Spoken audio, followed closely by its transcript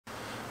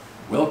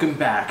Welcome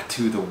back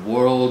to the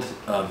world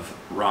of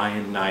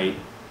Ryan Knight.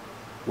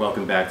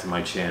 Welcome back to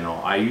my channel.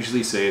 I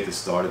usually say at the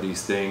start of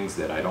these things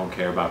that I don't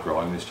care about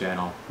growing this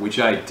channel, which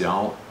I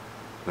don't,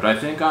 but I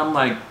think I'm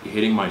like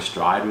hitting my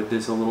stride with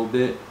this a little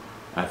bit.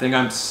 I think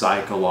I'm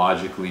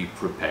psychologically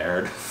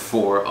prepared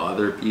for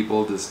other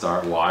people to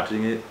start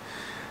watching it.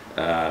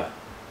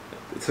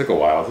 It took a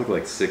while, it took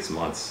like 6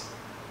 months,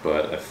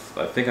 but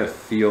I think I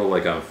feel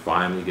like I'm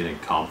finally getting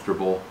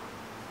comfortable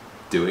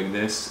doing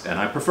this, and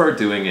I prefer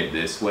doing it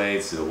this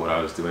way to what I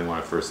was doing when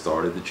I first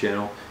started the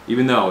channel,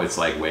 even though it's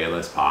like way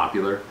less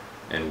popular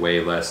and way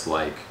less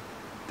like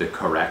the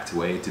correct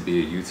way to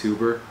be a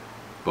YouTuber,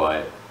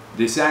 but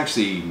this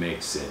actually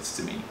makes sense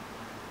to me.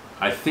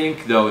 I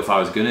think though if I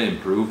was going to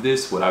improve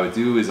this, what I would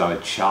do is I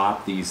would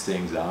chop these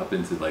things up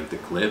into like the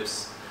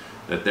clips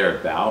that they're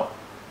about,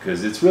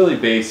 because it's really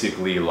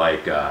basically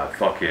like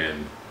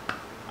fucking,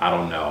 I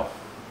don't know,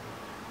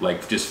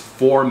 like just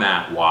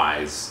format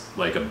wise,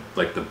 like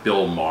the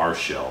Bill Maher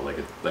show, like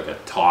a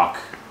talk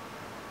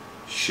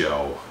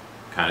show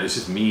kind of. It's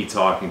just me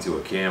talking to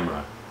a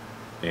camera,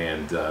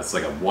 and it's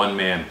like a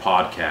one-man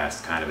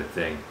podcast kind of a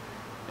thing,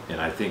 and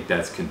I think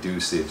that's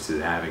conducive to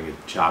having it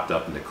chopped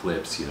up into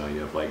clips. You know, you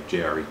have like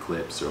JRE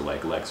clips or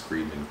like Lex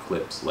Friedman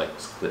clips,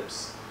 Lex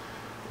clips,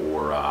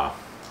 or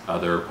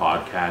other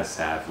podcasts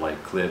have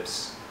like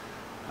clips,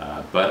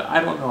 but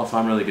I don't know if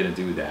I'm really gonna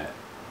do that.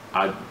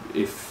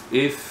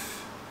 If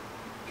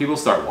people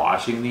start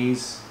watching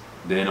these,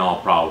 then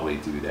I'll probably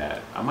do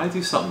that. I might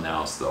do something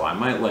else though. I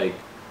might like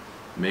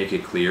make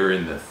it clear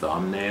in the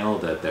thumbnail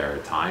that there are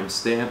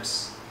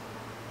timestamps,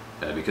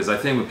 because I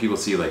think when people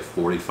see like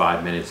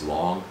 45 minutes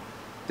long,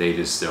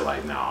 they're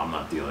like, no, I'm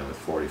not dealing with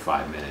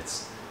 45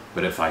 minutes.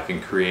 But if I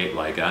can create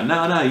like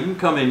no, you can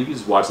come in, you can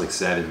just watch like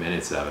 7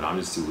 minutes of it. I'm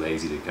just too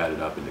lazy to cut it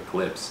up into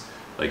clips.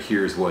 Like,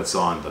 here's what's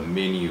on the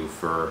menu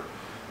for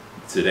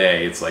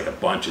today. It's like a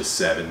bunch of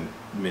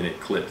 7-minute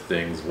clip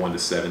things, 1 to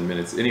 7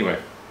 minutes. Anyway,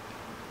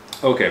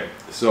 okay,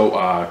 so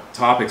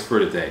topics for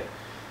today.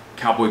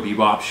 Cowboy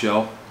Bebop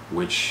show,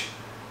 which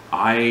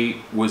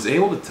I was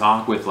able to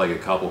talk with like a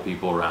couple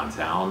people around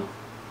town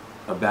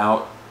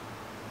about.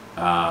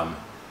 I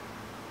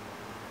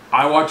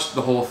watched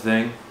the whole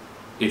thing.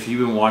 If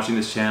you've been watching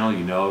this channel,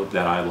 you know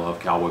that I love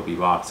Cowboy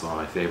Bebop. It's one of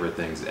my favorite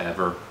things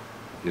ever.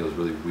 It feels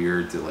really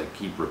weird to like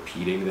keep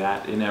repeating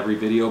that in every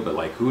video, but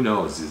like, who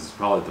knows, this is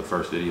probably the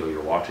first video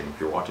you're watching if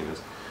you're watching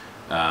this.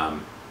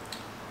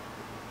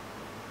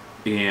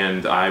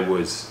 And I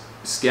was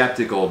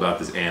skeptical about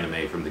this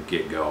anime from the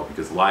get-go,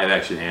 because live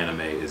action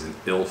anime is an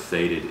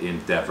ill-fated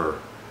endeavor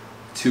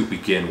to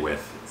begin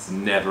with. It's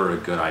never a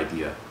good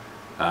idea.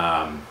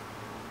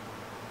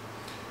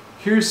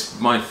 Here's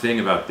my thing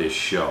about this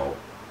show.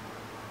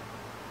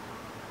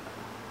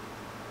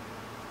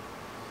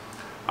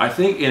 I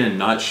think in a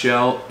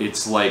nutshell,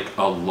 it's like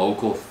a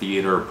local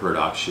theater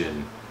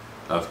production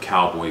of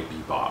Cowboy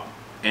Bebop.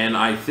 And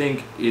I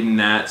think in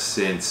that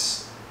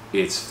sense,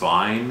 it's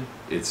fine.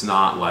 It's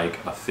not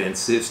like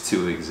offensive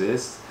to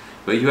exist.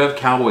 But you have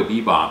Cowboy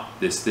Bebop,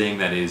 this thing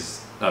that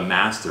is a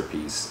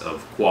masterpiece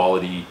of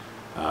quality,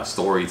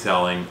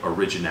 storytelling,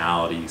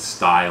 originality,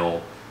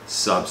 style,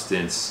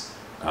 substance.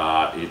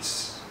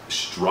 Its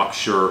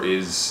structure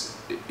is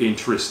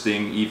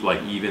interesting,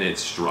 even its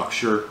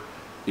structure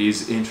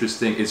is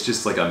interesting. It's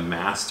just like a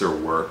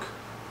masterwork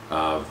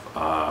of,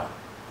 I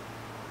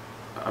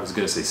was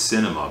going to say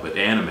cinema, but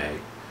anime.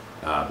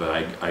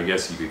 But I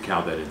guess you could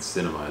count that in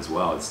cinema as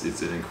well.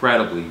 It's an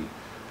incredibly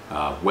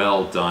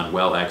well done,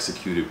 well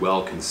executed,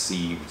 well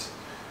conceived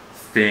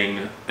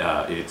thing.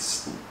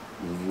 It's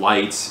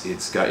light.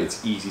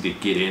 It's easy to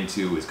get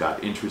into. It's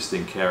got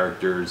interesting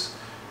characters.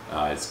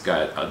 It's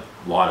got a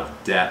lot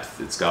of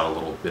depth. It's got a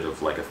little bit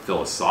of like a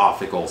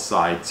philosophical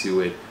side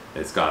to it.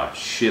 It's got a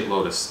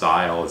shitload of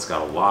style. It's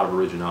got a lot of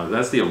originality.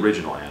 That's the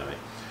original anime.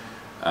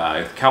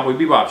 Cowboy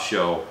Bebop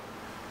show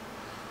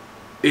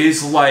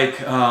is like,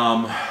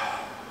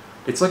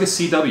 it's like a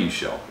CW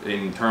show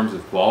in terms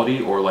of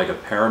quality, or like a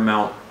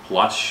Paramount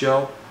Plus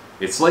show.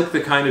 It's like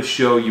the kind of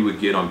show you would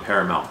get on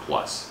Paramount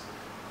Plus,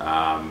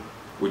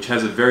 which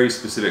has a very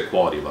specific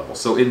quality level.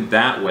 So in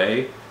that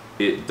way,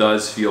 it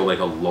does feel like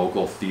a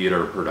local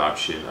theater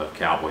production of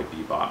Cowboy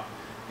Bebop.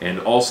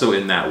 And also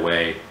in that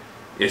way,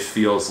 it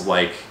feels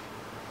like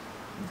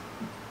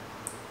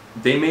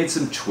they made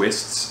some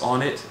twists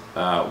on it.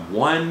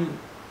 One,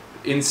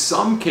 in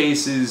some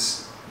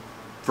cases,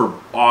 for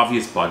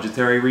obvious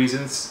budgetary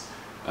reasons,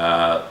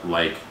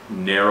 like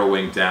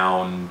narrowing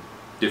down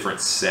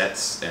different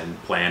sets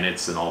and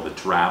planets and all the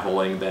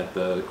traveling that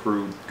the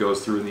crew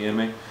goes through in the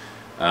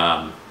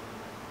anime.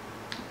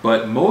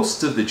 But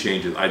most of the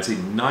changes, I'd say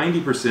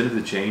 90% of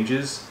the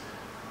changes,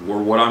 were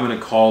what I'm going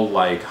to call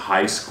like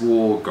high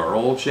school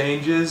girl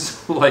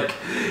changes. Like,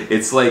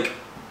 it's like,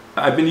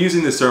 I've been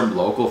using this term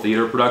local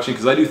theater production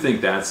because I do think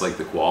that's like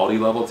the quality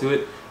level to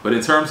it. But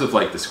in terms of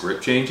like the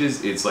script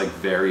changes, it's like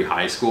very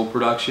high school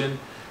production.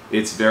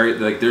 It's very,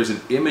 like, there's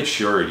an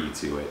immaturity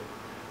to it.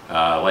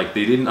 Like,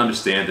 they didn't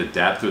understand the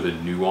depth or the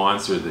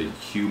nuance or the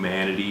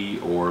humanity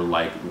or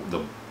like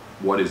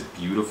what is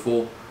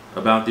beautiful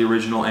about the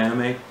original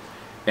anime,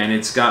 and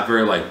it's got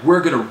very like,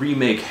 we're gonna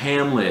remake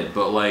Hamlet,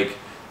 but like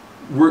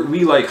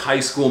we like High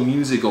School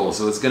Musical,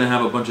 so it's gonna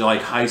have a bunch of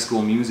like High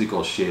School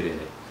Musical shit in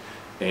it.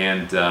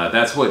 And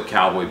that's what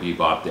Cowboy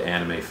Bebop, the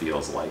anime,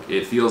 feels like.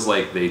 It feels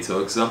like they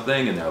took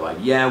something and they're like,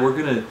 yeah, we're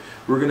gonna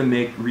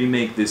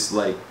remake this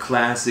like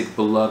classic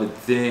beloved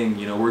thing.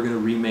 You know, we're gonna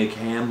remake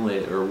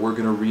Hamlet, or we're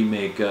gonna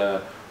remake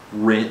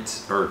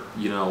Rent, or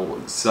you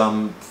know,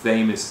 some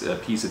famous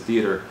piece of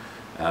theater.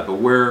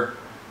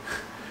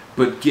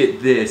 But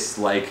get this,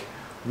 like,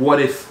 what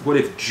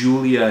if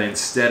Julia,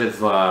 instead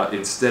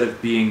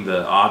of being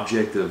the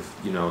object of,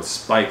 you know,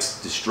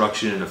 Spike's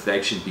destruction and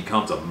affection,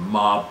 becomes a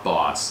mob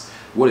boss?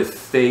 What if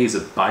Faye's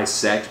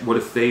bisexual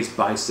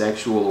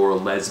or a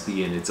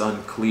lesbian? It's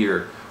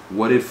unclear.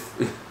 What if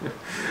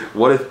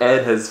what if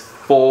Ed has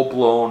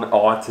full-blown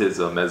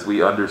autism as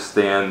we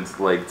understand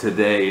like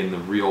today in the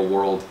real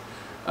world?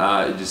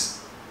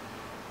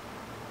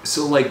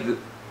 So like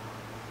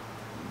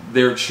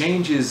their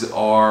changes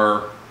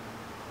are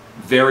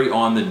very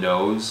on the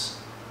nose,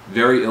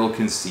 very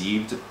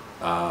ill-conceived.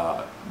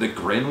 The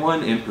Grin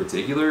one in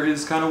particular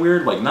is kind of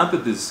weird. Like, not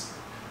that this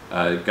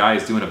guy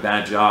is doing a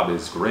bad job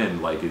as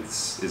Grin, like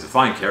is a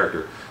fine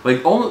character.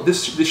 Like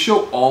this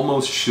show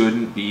almost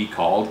shouldn't be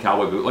called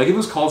Cowboy Bebop. Like if it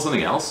was called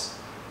something else,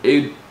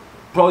 it'd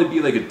probably be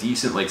like a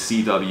decent like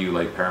CW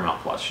like Paramount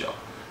Plus show.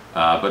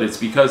 But it's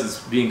because it's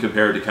being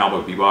compared to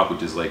Cowboy Bebop,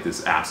 which is like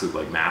this absolute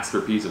like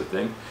masterpiece of a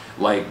thing.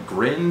 Like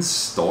Grin's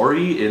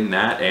story in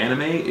that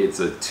anime,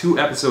 it's a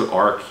 2-episode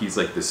arc. He's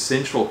like the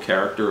central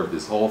character of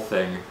this whole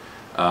thing,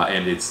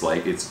 and it's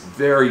like it's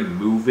very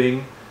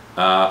moving,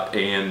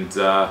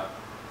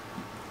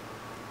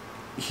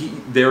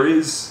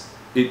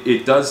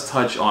 it does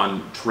touch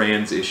on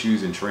trans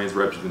issues and trans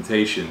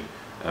representation,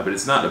 but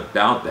it's not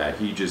about that.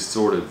 He just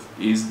sort of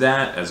is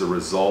that as a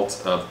result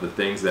of the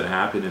things that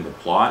happen in the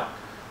plot.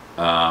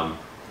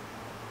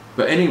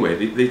 But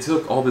anyway, they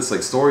took all this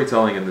like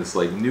storytelling and this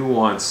like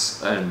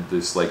nuance and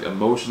this like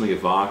emotionally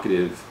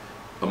evocative,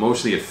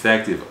 emotionally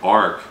effective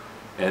arc,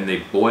 and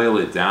they boil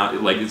it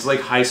down. Like it's like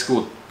high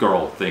school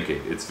girl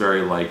thinking. It's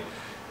very like,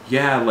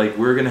 yeah, like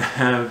we're gonna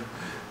have,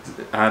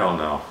 I don't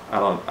know.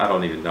 I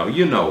don't even know.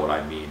 You know what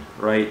I mean,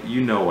 right?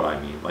 You know what I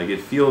mean. Like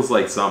it feels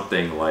like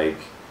something like,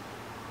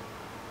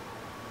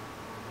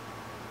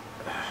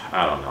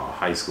 I don't know, a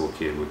high school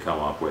kid would come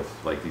up with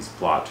like these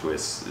plot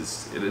twists.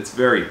 It's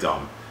very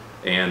dumb,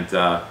 and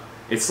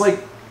it's like,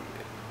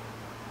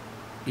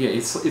 yeah,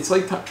 it's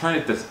like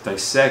trying to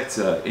dissect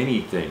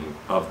anything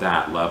of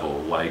that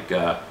level. Like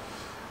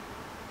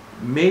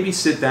maybe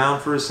sit down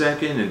for a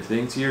second and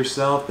think to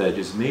yourself that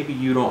just maybe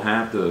you don't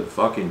have the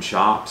fucking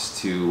chops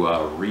to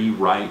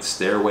rewrite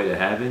Stairway to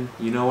Heaven.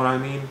 You know what I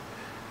mean?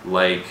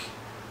 Like,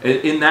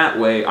 in that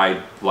way,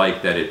 I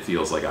like that it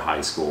feels like a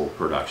high school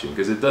production,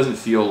 because it doesn't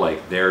feel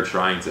like they're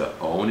trying to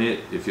own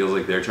it. It feels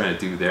like they're trying to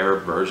do their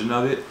version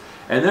of it.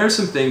 And there are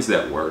some things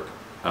that work,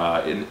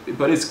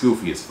 but it's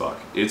goofy as fuck.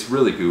 It's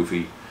really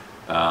goofy.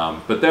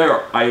 But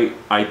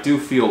I do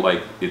feel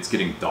like it's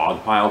getting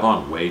dogpiled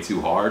on way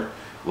too hard.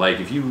 Like,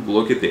 if you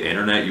look at the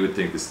internet, you would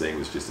think this thing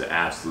was just an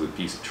absolute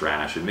piece of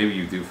trash, and maybe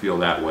you do feel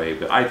that way,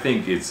 but I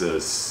think it's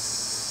a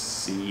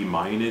C-,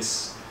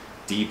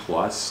 D+,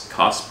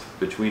 cusp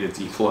between a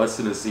D+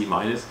 and a C-,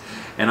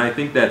 and I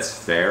think that's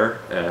fair,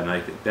 and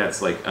I think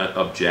that's, like,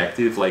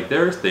 objective. Like,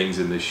 there are things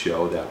in this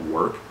show that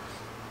work.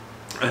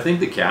 I think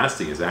the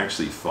casting is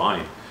actually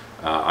fine.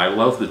 I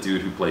love the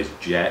dude who plays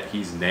Jet.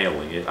 He's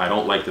nailing it. I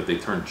don't like that they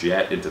turned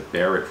Jet into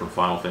Barrett from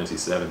Final Fantasy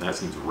VII. That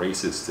seems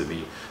racist to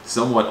me.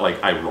 Somewhat,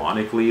 like,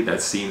 ironically,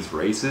 that seems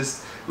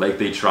racist. Like,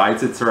 they tried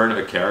to turn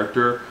a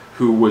character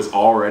who was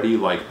already,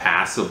 like,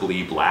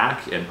 passably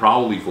black and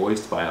probably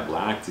voiced by a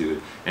black dude,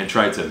 and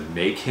tried to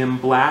make him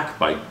black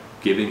by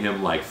giving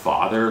him, like,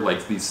 father,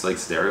 like, these, like,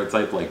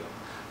 stereotype, like,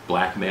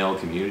 black male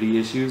community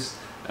issues.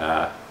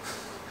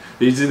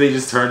 They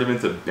just turned him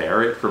into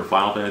Barrett from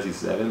Final Fantasy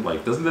VII.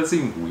 Like, doesn't that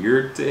seem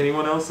weird to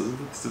anyone else? It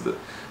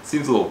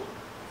seems a little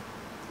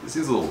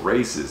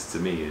racist to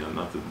me. You know,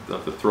 not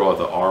to throw out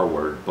the R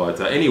word, but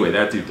anyway,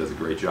 that dude does a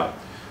great job.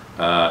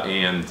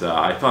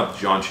 I thought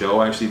John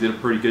Cho actually did a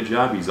pretty good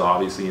job. He's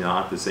obviously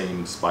not the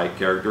same Spike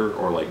character,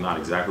 or like not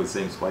exactly the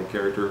same Spike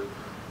character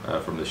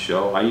from the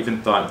show. I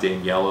even thought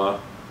Daniela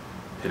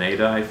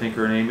Pineda, I think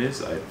her name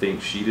is. I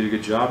think she did a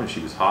good job, and she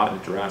was hot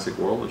in Jurassic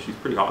World, and she's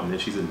pretty hot in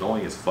this. She's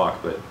annoying as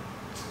fuck, but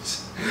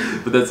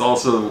that's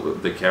also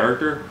the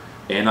character.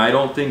 And I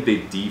don't think they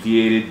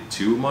deviated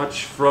too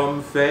much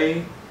from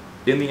Faye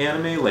in the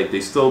anime. Like,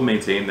 they still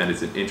maintain that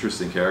it's an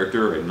interesting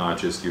character and not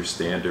just your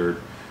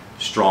standard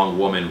strong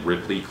woman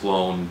Ripley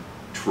clone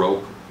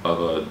trope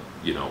of a,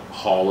 you know,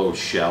 hollow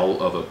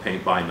shell of a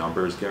paint by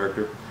numbers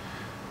character.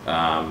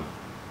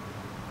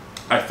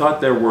 I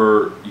thought there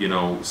were, you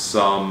know,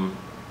 some,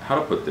 how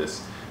to put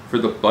this, for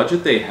the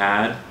budget they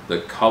had,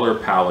 the color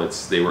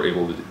palettes they were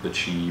able to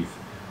achieve,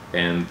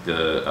 and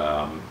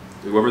the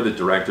whoever the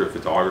director of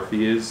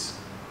photography is,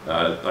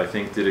 I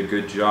think did a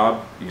good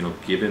job, you know,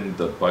 given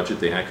the budget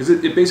they had, because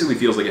it basically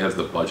feels like it has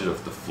the budget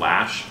of The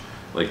Flash,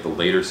 Like the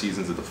later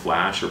seasons of The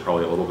Flash are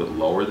probably a little bit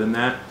lower than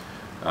that.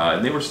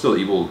 And they were still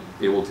able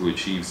to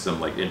achieve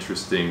some like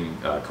interesting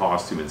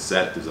costume and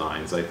set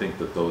designs. I think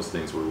that those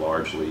things were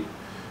largely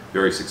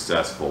very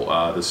successful.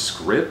 The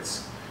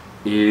script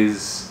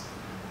is,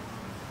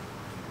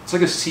 it's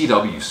like a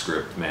CW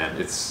script, man.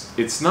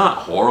 It's not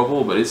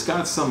horrible, but it's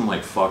got some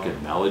like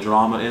fucking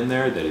melodrama in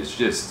there that is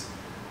just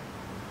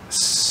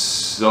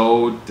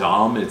so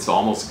dumb it's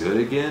almost good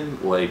again.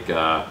 Like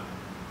I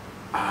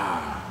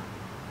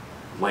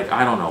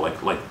don't know,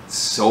 like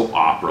soap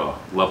opera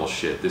level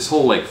shit. This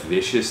whole like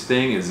Vicious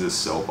thing is a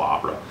soap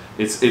opera.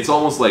 It's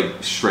almost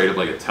like straight up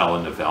like a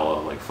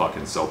telenovela, like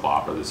fucking soap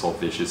opera. This whole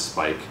Vicious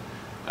Spike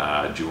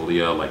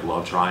Julia like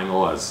love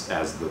triangle as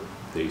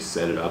they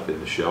set it up in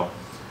the show.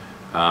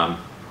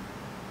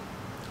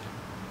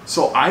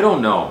 So I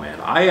don't know, man.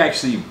 I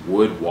actually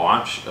would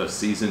watch a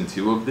season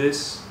 2 of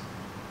this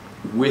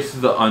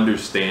with the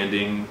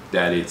understanding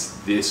that it's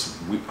this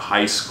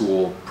high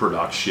school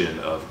production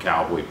of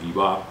Cowboy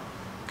Bebop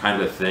kind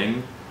of a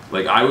thing.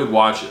 Like I would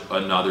watch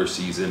another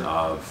season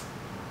of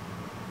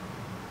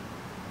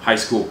high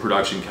school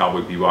production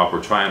Cowboy Bebop.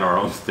 We're trying our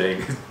own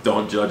thing.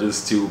 Don't judge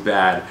us too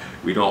bad.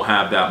 We don't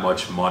have that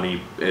much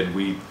money, and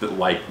we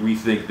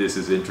think this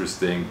is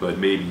interesting, but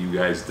maybe you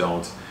guys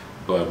don't.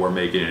 But we're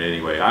making it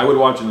anyway. I would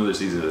watch another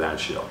season of that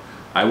show.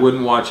 I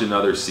wouldn't watch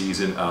another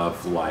season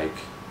of like,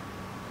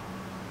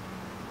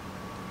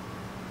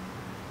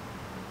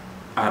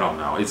 I don't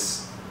know.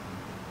 It's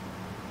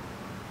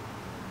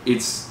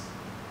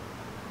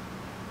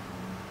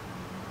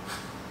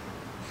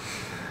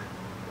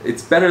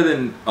better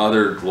than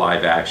other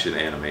live-action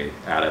anime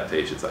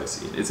adaptations I've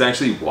seen. It's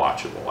actually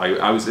watchable.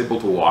 I was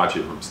able to watch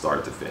it from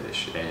start to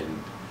finish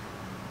and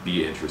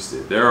be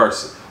interested. There are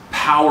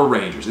Power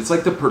Rangers. It's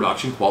like the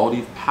production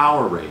quality of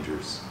Power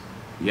Rangers.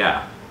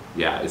 Yeah,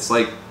 it's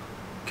like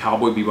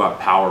Cowboy Bebop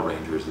Power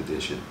Rangers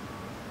edition.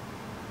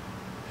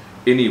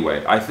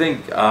 Anyway, I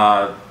think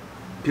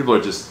people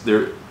are just,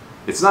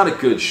 it's not a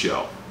good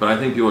show, but I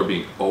think people are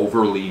being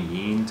overly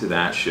mean to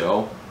that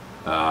show.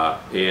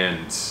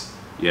 And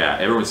yeah,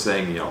 everyone's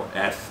saying, you know,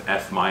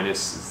 F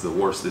minus is the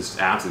worst, this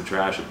absolute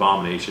trash,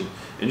 abomination,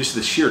 and just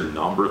the sheer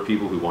number of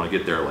people who want to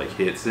get their like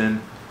hits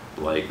in,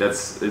 like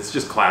it's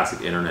just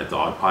classic internet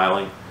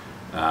dogpiling.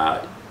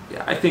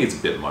 Yeah, I think it's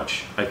a bit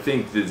much. I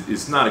think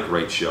it's not a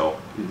great show.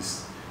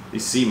 It's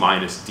C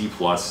minus, D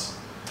plus.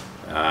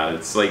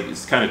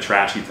 It's kind of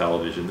trashy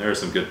television. There are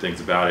some good things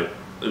about it.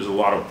 There's a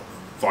lot of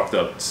fucked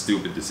up,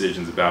 stupid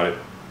decisions about it.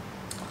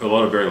 A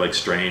lot of very like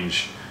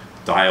strange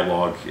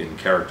dialogue and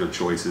character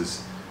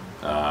choices.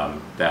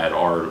 That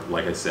are,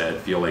 like I said,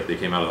 feel like they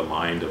came out of the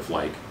mind of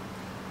like,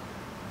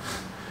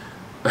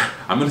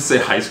 I'm gonna say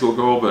high school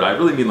girl, but I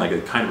really mean like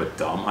a kind of a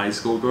dumb high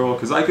school girl,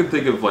 because I could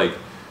think of like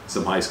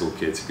some high school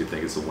kids who could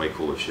think of some way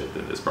cooler shit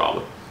than this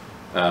probably.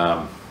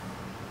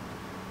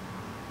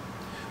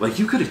 Like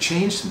you could have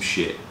changed some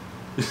shit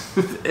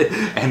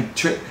and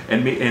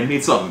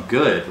made something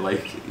good.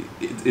 Like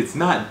it's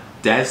not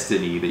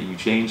destiny that you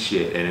change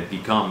shit and it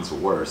becomes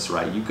worse,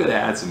 right? You could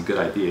have had some good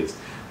ideas,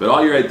 but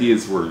all your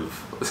ideas were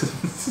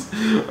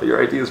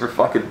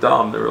fucking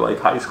dumb. They were like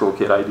high school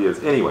kid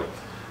ideas. Anyway,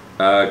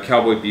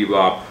 Cowboy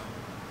Bebop,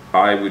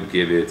 I would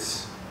give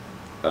it,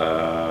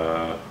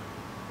 I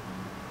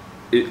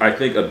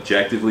think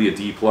objectively a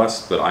D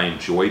plus, but I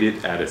enjoyed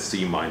it at a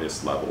C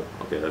minus level.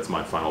 Okay, that's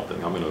my final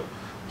thing. I'm gonna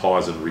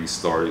pause and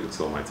restart it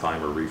until my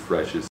timer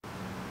refreshes.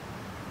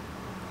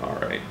 All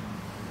right.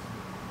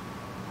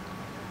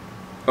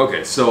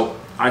 Okay, so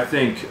I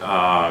think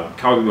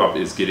Cowboy Bebop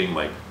is getting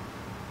like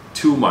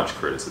too much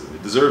criticism.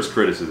 It deserves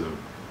criticism.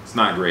 It's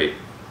not great.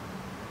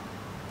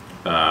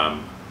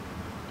 On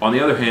the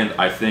other hand,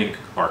 I think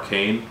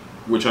Arcane,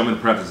 which I'm going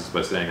to preface this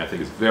by saying I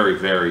think is very,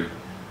 very,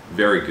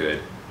 very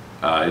good,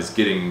 is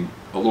getting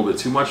a little bit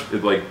too much.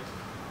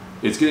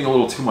 It's getting a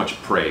little too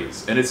much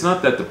praise, and it's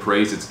not that the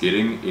praise it's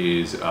getting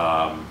is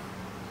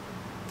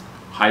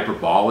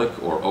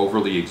hyperbolic or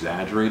overly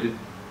exaggerated,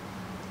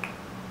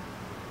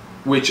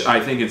 which I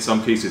think in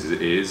some cases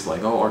it is.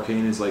 Like, oh,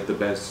 Arcane is like the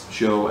best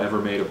show ever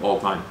made of all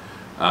time.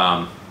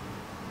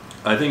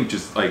 I think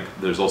just like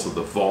there's also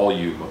the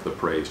volume of the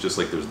praise, just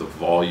like there's the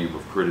volume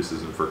of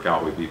criticism for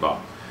Cowboy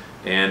Bebop.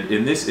 And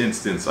in this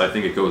instance, I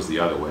think it goes the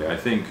other way. I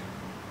think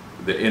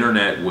the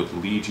internet would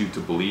lead you to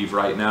believe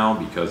right now,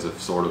 because of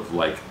sort of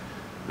like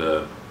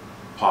the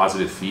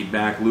positive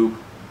feedback loop,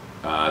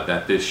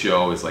 that this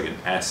show is like an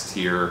S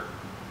tier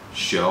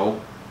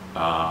show.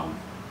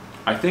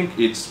 I think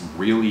it's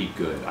really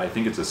good. I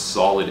think it's a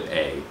solid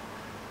A.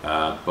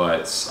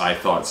 But I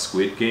thought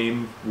Squid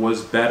Game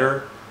was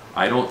better.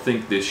 I don't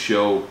think this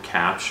show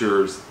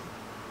captures,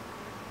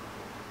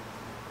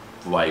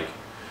 like,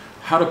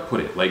 how to put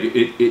it, like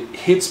it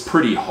hits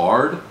pretty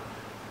hard.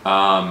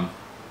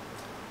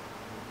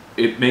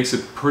 It makes a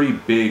pretty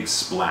big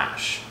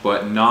splash,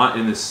 but not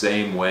in the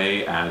same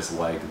way as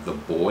like The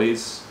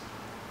Boys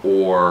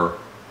or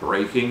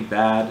Breaking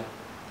Bad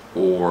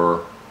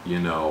or, you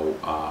know,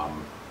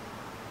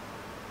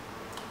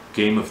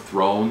 Game of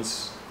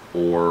Thrones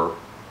or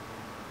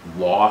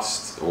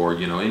Lost or,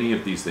 you know, any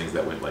of these things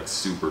that went like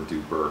super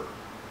duper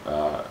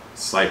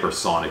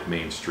hypersonic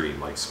mainstream,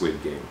 like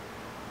Squid Game.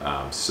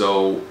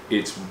 So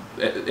it's,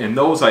 and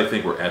those I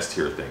think were S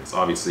tier things,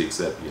 obviously,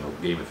 except, you know,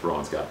 Game of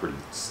Thrones got pretty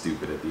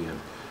stupid at the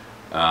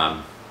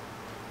end.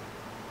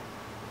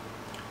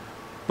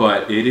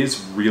 But it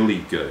is really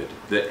good.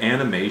 The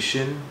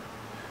animation,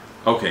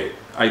 okay,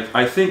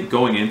 I think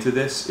going into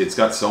this, it's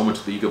got so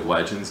much League of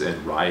Legends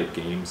and Riot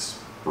Games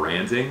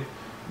branding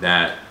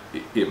that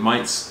it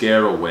might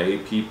scare away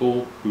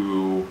people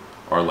who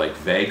are like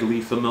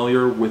vaguely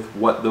familiar with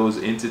what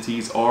those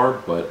entities are,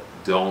 but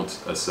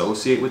don't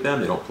associate with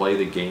them. They don't play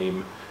the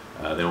game,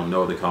 they don't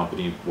know the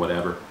company,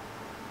 whatever.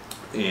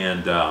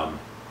 And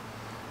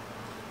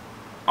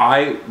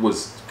I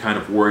was kind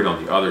of worried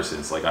on the other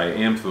sense. Like, I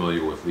am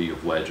familiar with League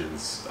of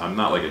Legends. I'm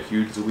not like a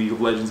huge League of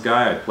Legends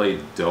guy. I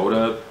played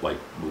Dota like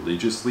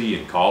religiously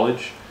in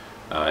college,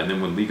 and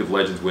then when League of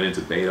Legends went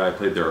into beta, I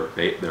played their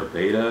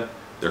beta,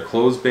 their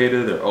closed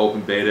beta, their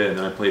open beta, and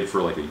then I played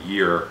for like a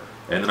year,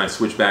 and then I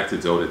switched back to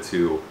Dota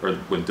 2, or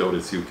when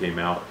Dota 2 came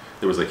out,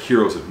 there was like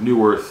Heroes of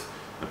Newerth.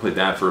 I played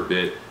that for a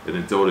bit, and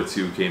then Dota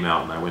 2 came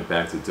out, and I went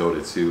back to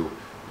Dota 2,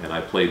 and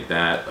I played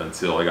that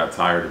until I got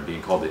tired of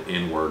being called the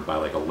N-word by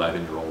like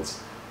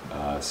 11-year-olds.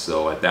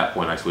 So at that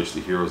point, I switched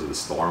to Heroes of the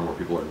Storm, where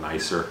people are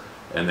nicer,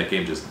 and that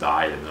game just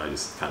died, and then I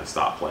just kind of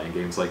stopped playing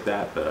games like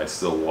that. But I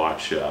still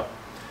watch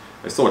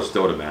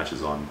Dota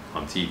matches on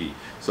TV.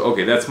 So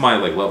okay, that's my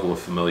like level of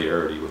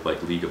familiarity with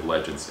like League of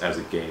Legends as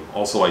a game.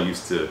 Also, I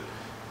used to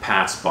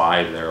pass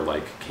by their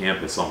like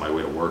campus on my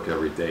way to work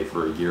every day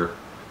for a year,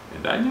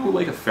 and I knew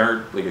like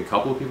a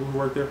couple of people who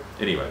worked there.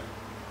 Anyway,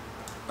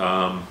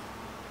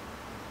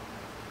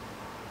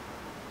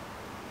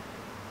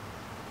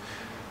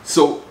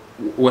 so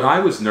what I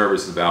was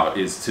nervous about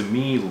is, to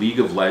me, League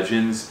of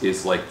Legends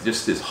is like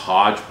just this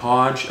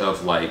hodgepodge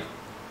of like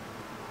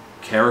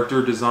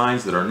character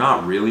designs that are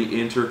not really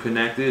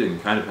interconnected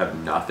and kind of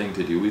have nothing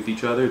to do with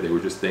each other. They were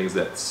just things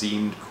that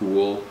seemed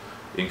cool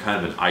in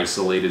kind of an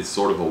isolated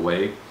sort of a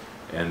way,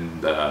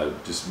 and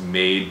just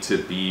made to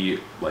be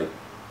like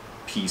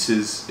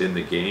pieces in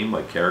the game,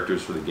 like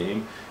characters for the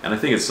game. And I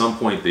think at some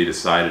point they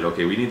decided,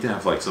 okay, we need to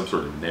have like some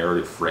sort of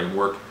narrative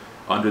framework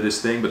under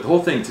this thing. But the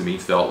whole thing to me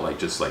felt like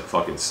just like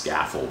fucking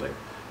scaffolding.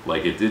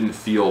 Like, it didn't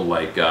feel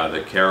like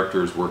the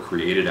characters were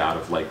created out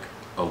of like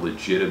a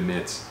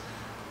legitimate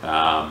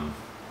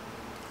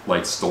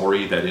like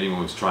story that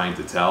anyone was trying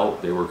to tell.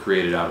 They were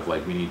created out of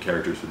like, we need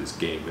characters for this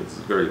game. It's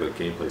very like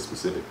gameplay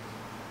specific.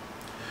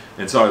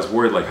 And so I was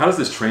worried, like, how does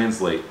this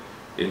translate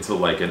into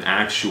like an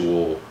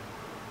actual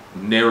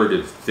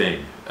narrative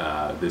thing,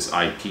 this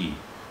IP,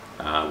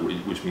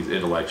 which means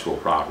intellectual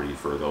property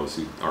for those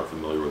who aren't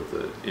familiar with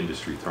the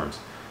industry terms.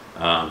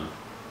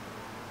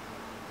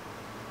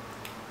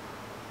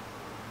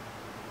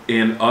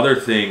 And other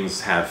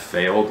things have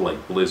failed,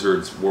 like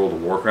Blizzard's World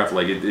of Warcraft.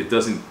 Like, it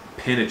doesn't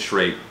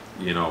penetrate,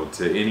 you know,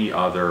 to any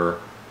other.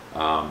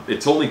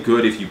 It's only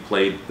good if you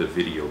played the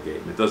video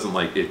game. It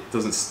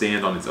doesn't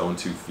stand on its own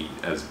 2 feet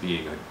as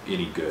being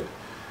any good.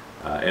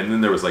 And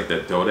then there was like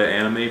that Dota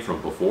anime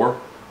from before,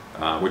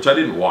 which I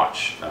didn't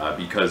watch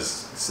because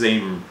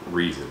same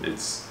reason.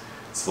 It's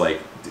like,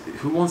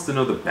 who wants to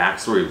know the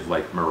backstory of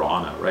like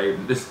Mirana, right?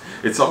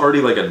 It's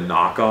already like a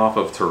knockoff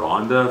of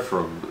Tyrande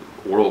from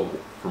World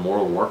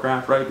of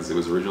Warcraft, right? Because it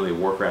was originally a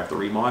Warcraft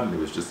 3 mod, and it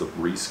was just a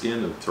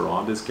reskin of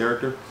Tyrande's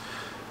character.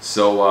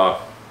 So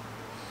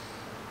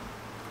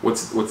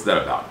what's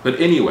that about? But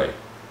anyway,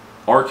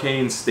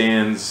 Arcane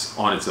stands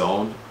on its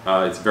own.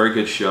 It's a very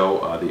good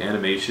show. The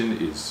animation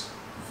is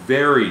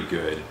very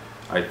good.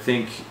 I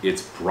think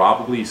it's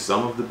probably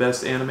some of the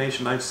best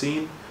animation I've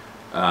seen.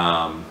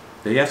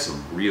 They have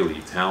some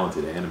really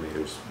talented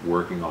animators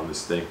working on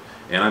this thing,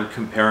 and I'm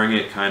comparing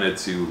it kind of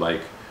to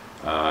like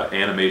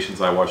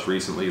animations I watched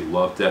recently.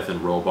 Love, Death,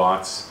 and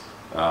Robots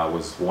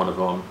was one of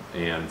them,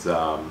 and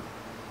oh,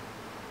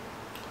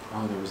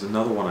 there was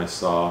another one I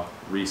saw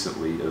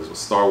recently. It was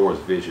Star Wars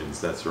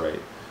Visions. That's right,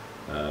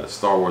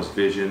 Star Wars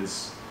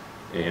Visions,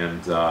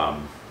 and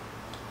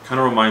kind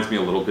of reminds me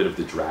a little bit of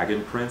the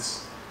Dragon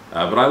Prince.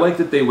 But I like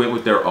that they went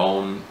with their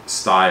own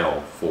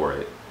style for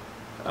it.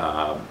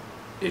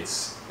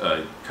 It's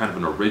kind of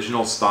an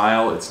original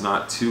style. It's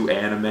not too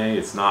anime.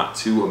 It's not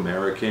too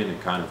American.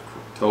 It kind of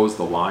toes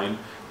the line,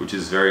 which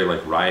is very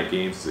like Riot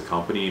Games as a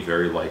company.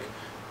 Very like,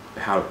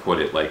 how to put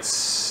it, like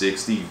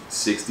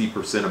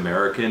 60%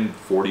 American,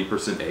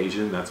 40%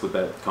 Asian. That's what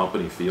that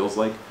company feels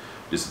like,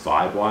 just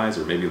vibe-wise,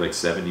 or maybe like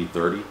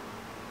 70-30.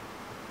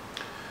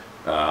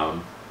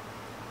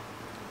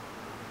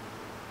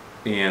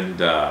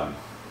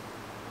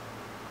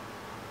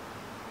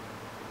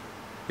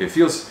 It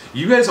feels,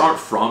 you guys aren't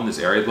from this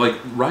area. Like,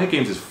 Riot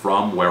Games is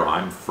from where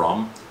I'm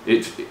from.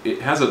 It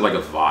has like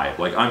a vibe.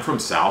 Like, I'm from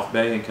South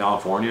Bay in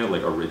California.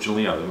 Like,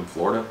 originally I live in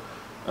Florida.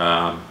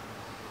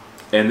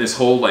 And this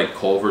whole like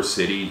Culver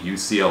City,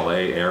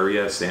 UCLA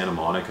area, Santa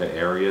Monica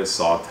area,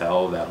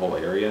 Sawtell, that whole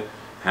area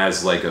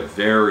has like a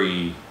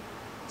very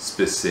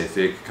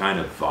specific kind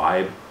of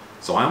vibe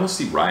So I almost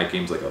see Riot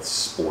Games like a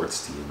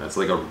sports team. That's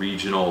like a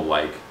regional,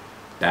 like,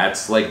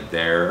 that's like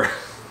their,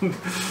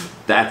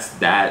 that's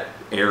that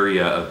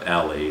area of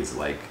LA's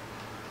like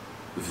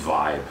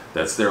vibe.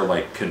 That's their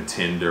like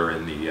contender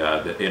in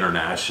the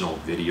international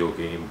video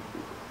game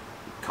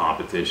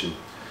competition.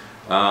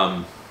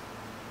 Yeah,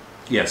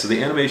 so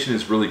the animation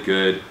is really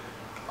good.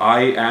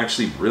 I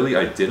actually really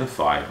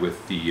identified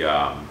with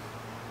the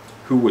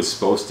who was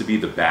supposed to be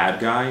the bad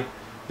guy,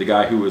 the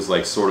guy who was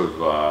like sort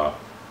of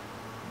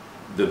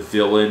the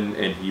villain,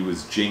 and he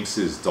was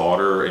Jinx's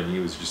daughter, and he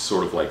was just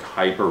sort of like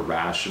hyper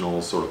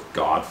rational, sort of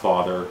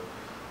Godfather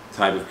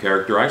type of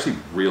character. I actually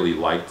really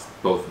liked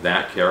both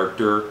that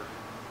character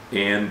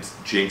and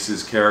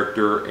Jinx's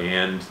character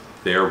and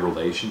their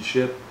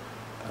relationship.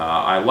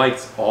 I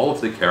liked all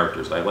of the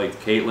characters. I liked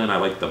Caitlyn. I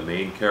liked the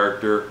main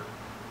character.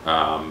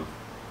 I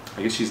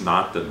guess she's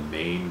not the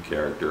main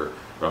character,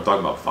 but I'm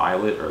talking about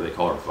Violet, or they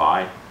call her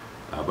Vi.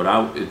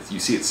 But you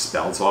see it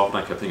spelled off, and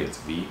I kept thinking it's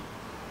V.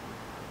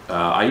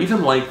 I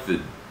even like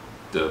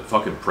the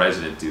fucking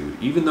president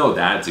dude. Even though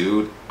that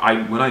dude,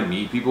 when I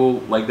meet people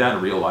like that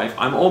in real life,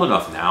 I'm old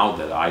enough now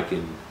that I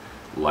can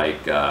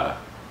like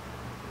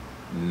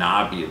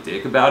not be a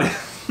dick about it.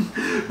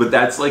 But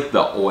that's like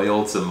the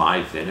oil to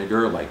my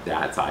vinegar, like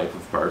that type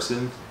of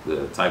person,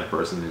 the type of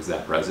person who's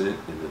that president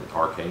in the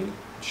Arcane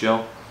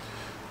show.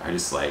 I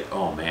just like,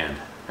 oh man,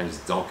 I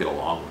just don't get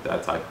along with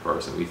that type of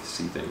person. We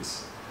see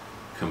things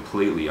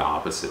completely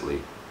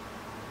oppositely.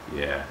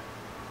 Yeah.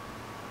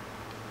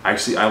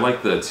 Actually, I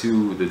like the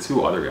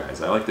two other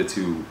guys. I like the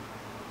two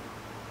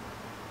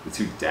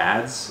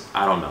dads.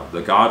 I don't know,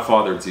 the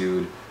Godfather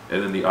dude,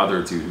 and then the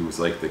other dude who was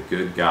like the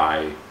good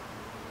guy,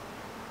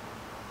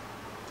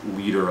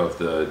 leader of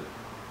the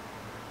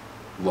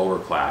lower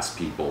class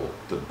people,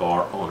 the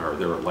bar owner.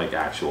 They were like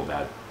actual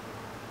bad.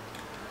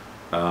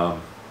 I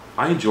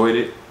enjoyed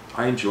it.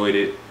 I enjoyed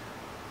it.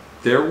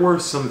 There were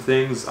some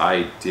things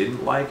I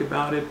didn't like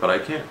about it, but I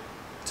can't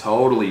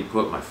totally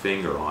put my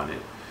finger on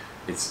it.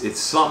 It's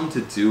something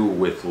to do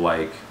with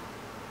like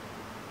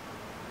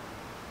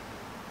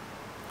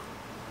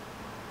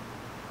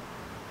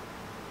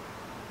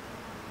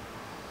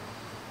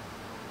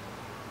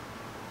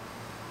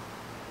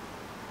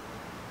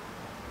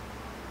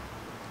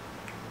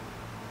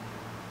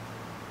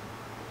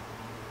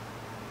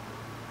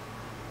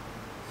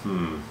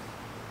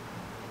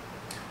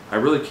I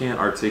really can't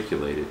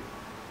articulate it.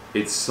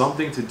 It's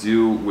something to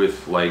do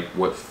with like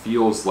what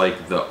feels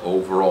like the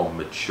overall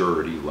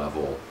maturity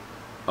level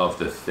of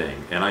the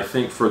thing. And I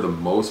think for the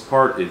most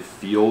part it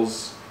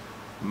feels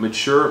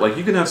mature. Like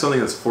you can have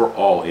something that's for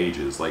all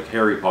ages, like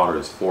Harry Potter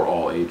is for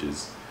all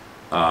ages.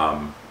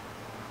 But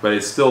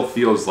it still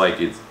feels like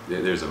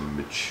there's a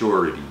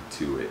maturity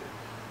to it.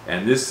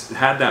 And this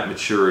had that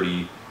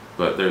maturity,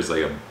 but there's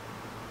like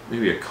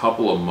maybe a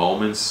couple of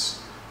moments.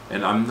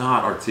 And I'm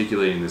not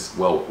articulating this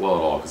well at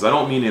all, because I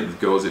don't mean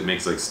it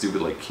makes like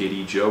stupid like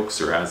kiddie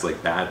jokes or has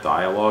like bad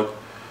dialogue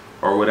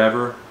or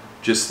whatever.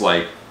 Just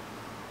like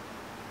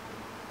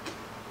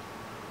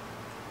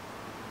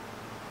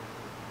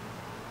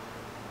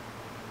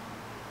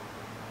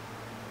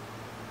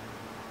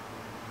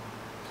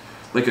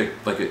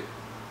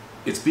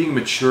it's being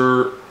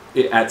mature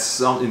in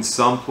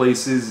some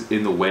places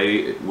in the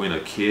way when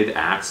a kid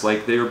acts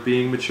like they're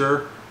being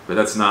mature, but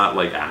that's not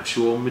like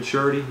actual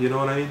maturity. You know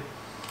what I mean?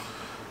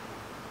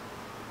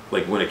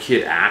 Like when a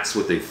kid acts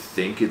what they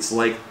think it's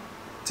like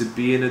to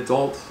be an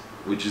adult,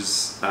 which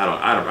is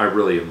I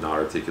really am not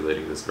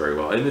articulating this very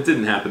well, and it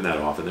didn't happen that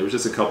often. There was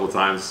just a couple of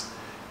times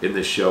in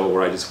this show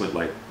where I just went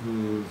like,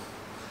 I'm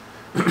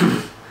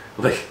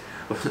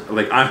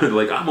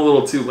a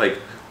little too like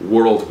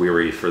world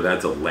weary for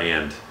that to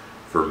land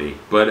for me.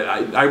 But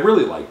I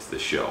really liked the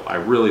show. I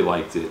really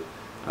liked it.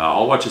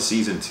 I'll watch a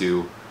season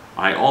 2.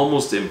 I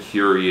almost am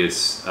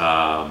curious.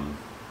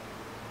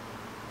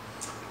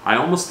 I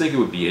almost think it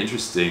would be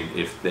interesting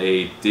if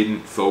they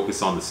didn't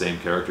focus on the same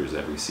characters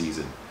every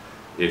season.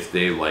 If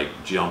they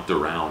like jumped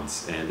around,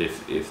 and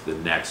if the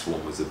next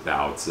one was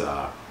about,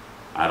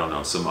 I don't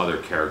know, some other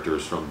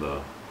characters from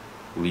the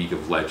League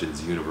of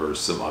Legends universe,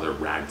 some other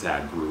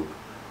ragtag group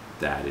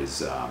that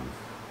is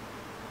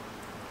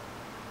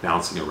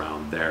bouncing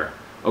around there.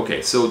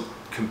 Okay, so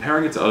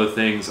comparing it to other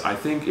things, I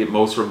think it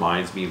most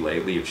reminds me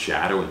lately of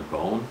Shadow and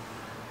Bone,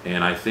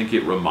 and I think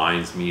it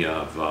reminds me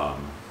of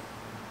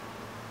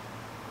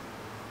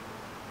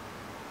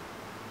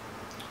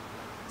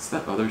what's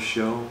that other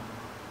show?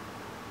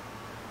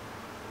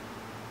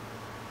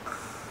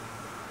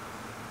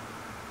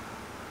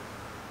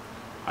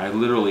 I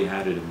literally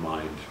had it in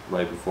mind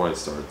right before I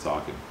started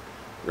talking.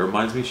 It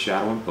reminds me of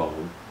Shadow and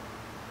Bone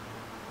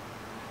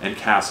and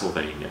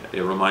Castlevania.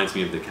 It reminds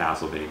me of the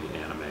Castlevania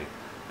anime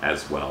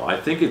as well. I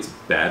think it's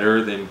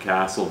better than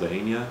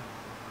Castlevania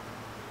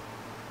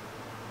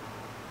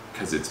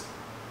because it's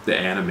the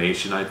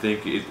animation. I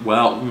think I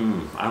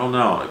don't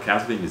know.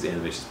 Castlevania's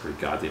animation is pretty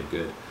goddamn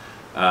good.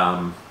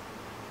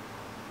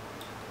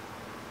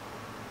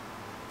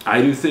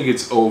 I do think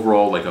it's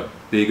overall like a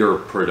bigger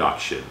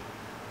production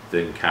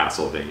than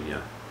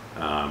Castlevania.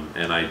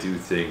 and I do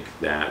think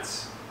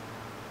that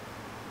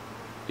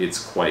it's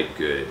quite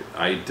good.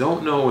 I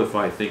don't know if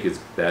I think it's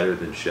better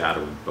than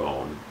Shadow and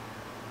Bone,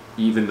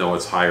 even though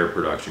it's higher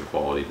production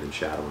quality than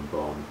Shadow and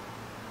Bone.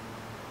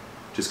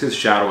 Just because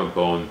Shadow and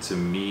Bone, to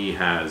me,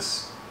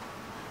 has...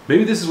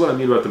 Maybe this is what I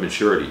mean about the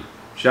maturity.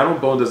 Shadow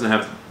and Bone doesn't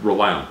have to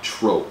rely on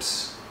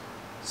tropes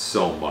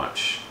so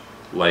much.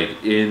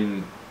 Like,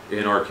 in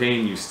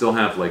Arcane, you still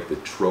have, like, the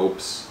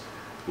tropes,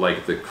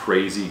 like the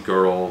crazy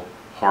girl,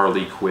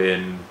 Harley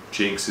Quinn,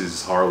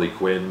 Jinx's Harley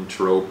Quinn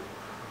trope.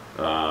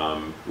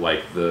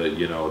 Like the,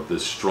 you know, the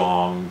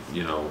strong,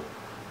 you know,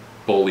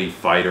 bully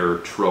fighter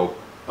trope.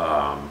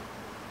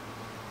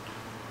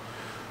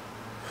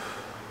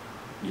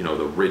 You know,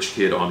 the rich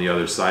kid on the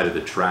other side of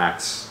the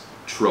tracks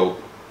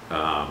trope.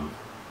 Not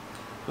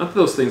that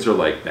those things are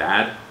like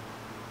bad,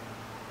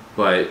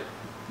 but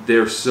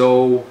they're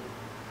so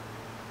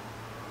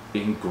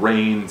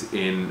ingrained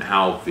in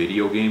how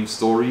video game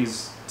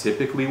stories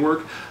typically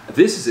work.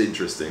 This is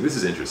interesting.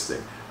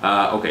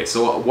 Okay,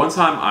 so one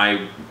time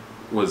I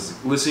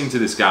was listening to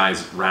this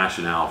guy's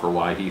rationale for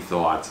why he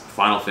thought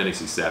Final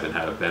Fantasy VII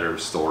had a better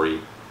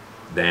story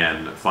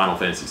than Final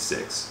Fantasy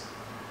VI.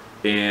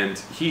 And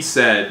he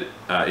said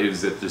it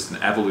was just an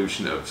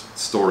evolution of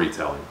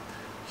storytelling.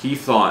 He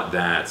thought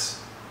that,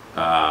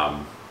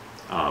 I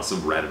don't know,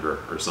 some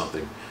Redditor or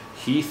something,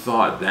 he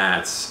thought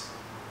that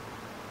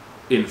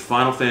in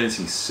Final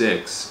Fantasy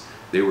VI,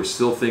 they were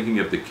still thinking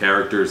of the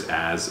characters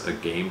as a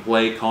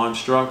gameplay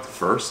construct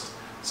first.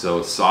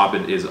 So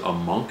Sabin is a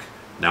monk.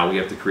 Now we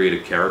have to create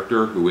a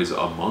character who is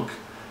a monk.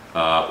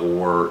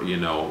 Or, you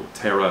know,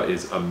 Terra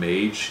is a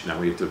mage. Now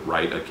we have to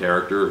write a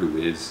character who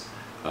is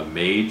a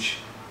mage.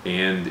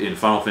 And in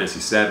Final Fantasy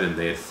VII,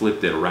 they had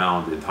flipped it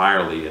around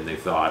entirely, and they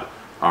thought,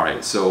 all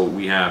right, so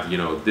we have, you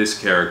know, this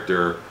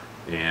character,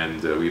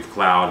 and we have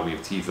Cloud, and we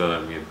have Tifa,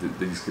 and we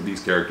have these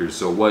characters.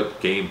 So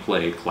what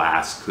gameplay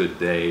class could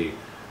they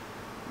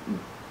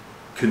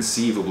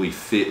conceivably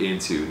fit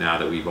into now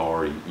that we've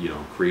already, you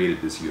know,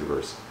 created this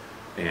universe?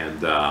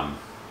 And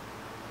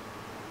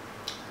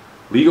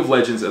League of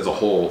Legends as a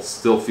whole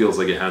still feels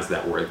like it has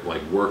that work,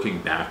 like working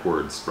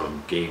backwards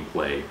from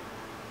gameplay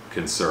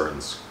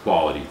concerns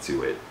quality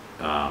to it.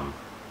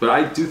 But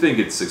I do think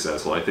it's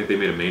successful. I think they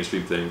made a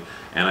mainstream thing,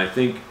 and I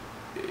think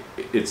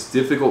it's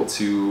difficult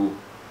to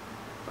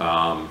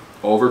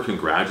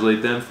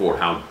over-congratulate them for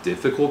how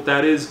difficult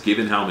that is,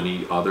 given how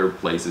many other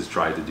places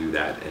tried to do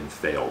that and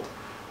failed.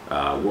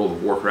 World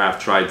of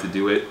Warcraft tried to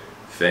do it,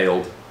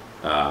 failed.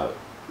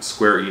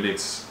 Square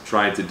Enix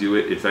tried to do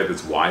it. In fact,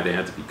 that's why they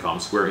had to become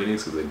Square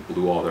Enix, because they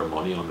blew all their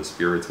money on the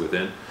Spirits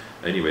Within.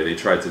 Anyway, they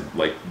tried to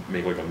like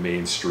make like a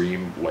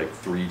mainstream like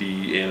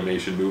 3D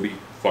animation movie.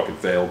 Fucking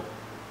failed.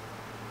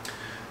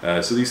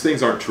 So these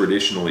things aren't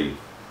traditionally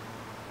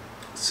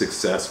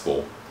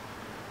successful.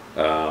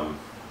 And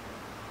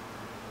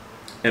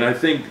I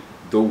think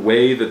the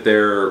way that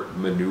they're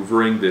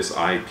maneuvering this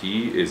IP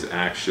is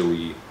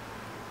actually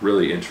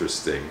really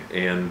interesting.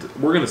 And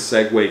we're going to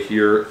segue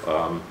here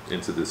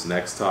into this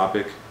next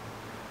topic.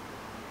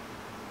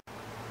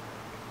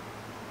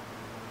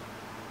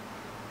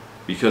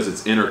 Because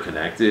it's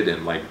interconnected,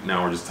 and like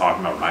now we're just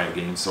talking about Riot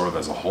games sort of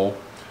as a whole.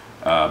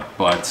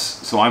 But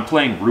so I'm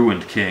playing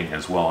Ruined King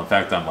as well. In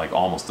fact, I'm like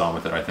almost done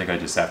with it. I think I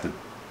just have to,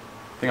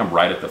 I think I'm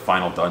right at the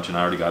final dungeon.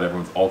 I already got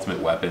everyone's ultimate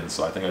weapon,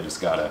 so I think I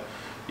just gotta,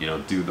 you know,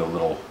 do the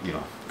little, you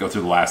know, go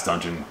through the last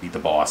dungeon, beat the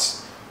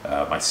boss.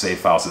 My save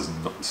file says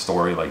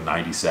story like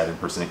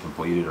 97%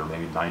 completed, or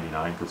maybe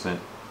 99%.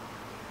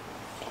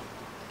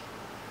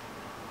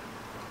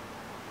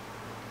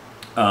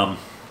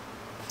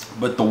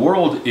 But the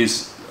world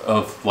is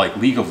of like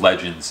League of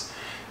Legends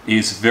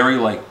is very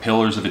like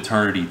Pillars of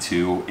Eternity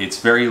 2. It's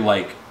very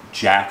like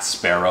Jack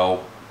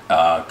Sparrow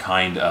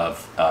kind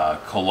of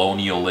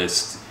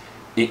colonialist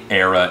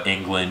era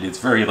England. It's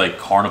very like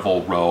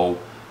Carnival Row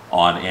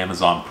on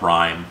Amazon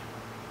Prime,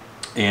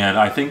 and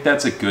I think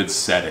that's a good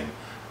setting.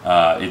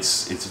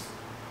 It's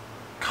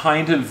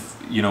kind of,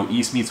 you know,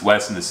 East meets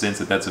West in the sense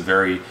that that's a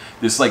very,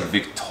 this like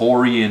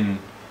Victorian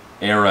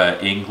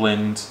era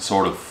England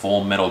sort of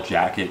Full Metal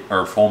Jacket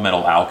or Full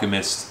Metal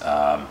Alchemist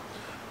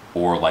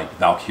or like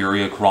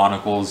Valkyria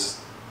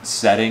Chronicles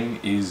setting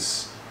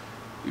is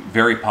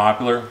very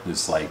popular.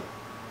 This like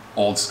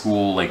old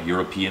school like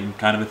European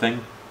kind of a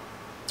thing,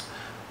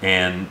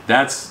 and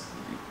that's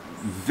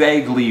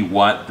vaguely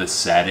what the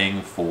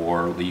setting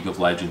for League of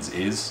Legends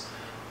is.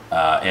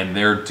 And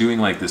they're doing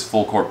like this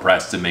full court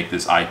press to make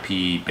this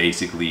IP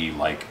basically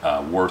like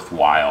a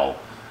worthwhile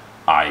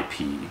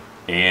IP.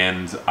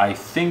 And I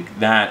think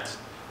that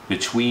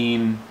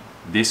between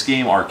this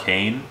game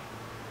Arcane,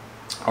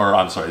 or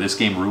I'm sorry, this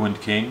game Ruined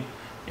King,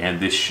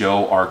 and this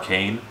show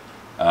Arcane,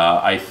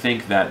 I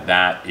think that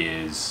that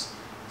is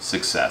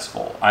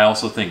successful. I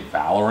also think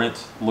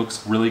Valorant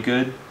looks really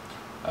good.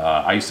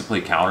 I used to play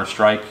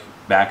Counter-Strike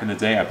back in the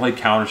day. I played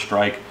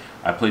Counter-Strike,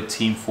 I played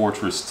Team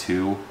Fortress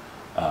 2,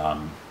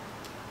 and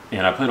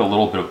I played a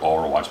little bit of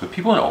Overwatch, but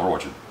people in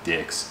Overwatch are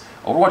dicks.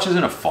 Overwatch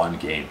isn't a fun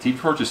game. Team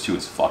Fortress 2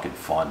 is fucking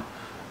fun.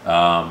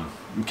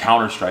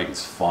 Counter-Strike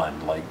is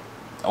fun. Like,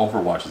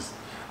 Overwatch is...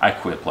 I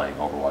quit playing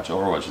Overwatch.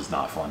 Overwatch is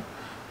not fun.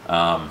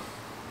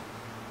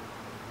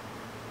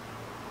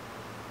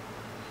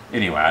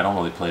 Anyway, I don't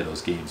really play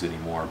those games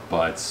anymore,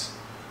 but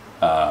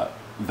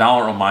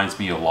Valorant reminds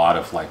me a lot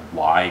of like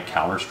why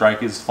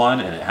Counter-Strike is fun,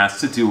 and it has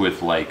to do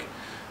with like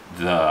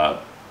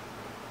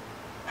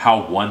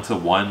how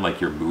one-to-one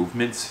like your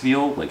movements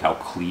feel, like how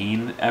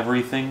clean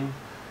everything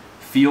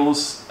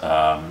feels.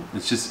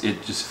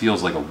 It just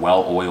feels like a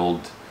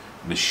well-oiled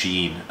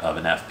machine of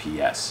an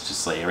FPS.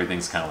 Just like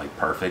everything's kind of like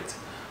perfect,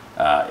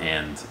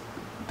 and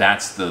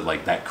that's the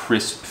like that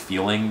crisp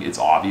feeling. It's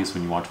obvious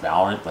when you watch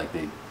Valorant, like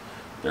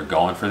they're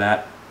going for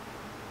that.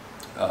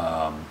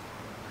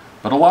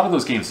 But a lot of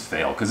those games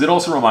fail because it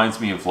also reminds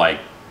me of like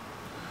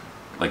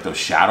those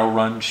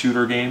Shadowrun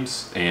shooter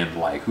games, and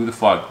like who the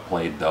fuck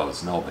played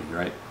those? Nobody,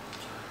 right?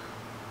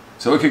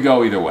 So it could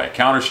go either way,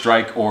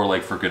 Counter-Strike or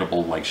like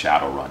forgettable like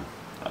Shadowrun.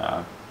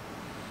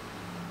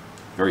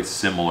 Very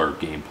similar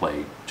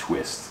gameplay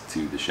twist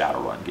to the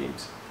Shadowrun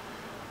games.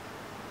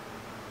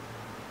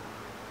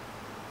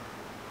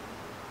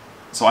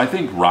 So I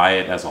think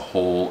Riot as a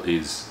whole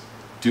is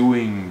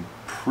doing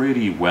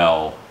pretty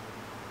well.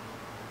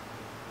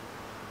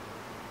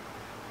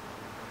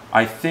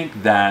 I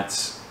think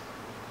that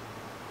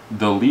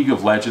the League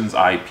of Legends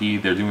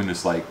IP, they're doing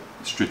this like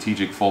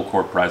strategic full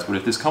court press, but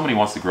if this company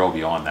wants to grow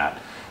beyond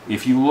that,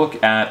 if you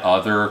look at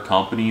other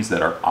companies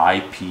that are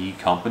IP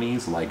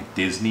companies like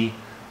Disney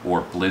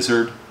or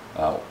Blizzard,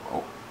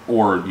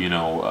 or you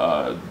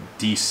know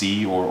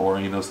DC or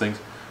any of those things,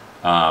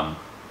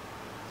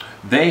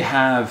 they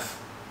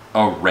have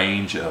a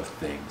range of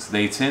things.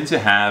 They tend to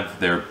have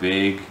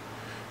they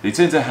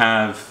tend to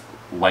have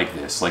like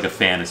this, like a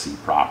fantasy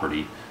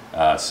property.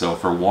 So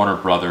for Warner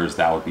Brothers,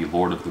 that would be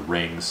Lord of the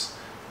Rings.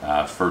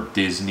 For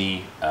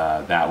Disney,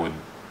 that would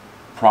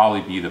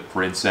probably be the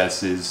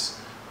princesses,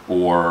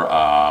 or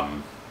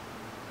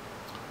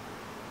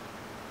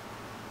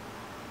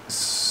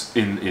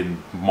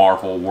in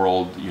Marvel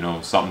world, you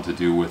know, something to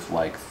do with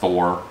like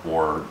Thor,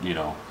 or you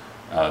know,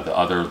 the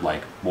other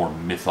like more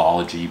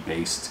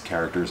mythology-based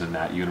characters in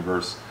that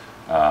universe.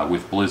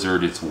 With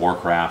Blizzard, it's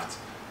Warcraft.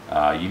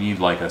 You need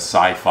like a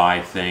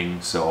sci-fi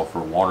thing, so for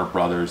Warner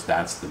Brothers,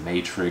 that's The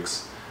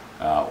Matrix,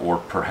 or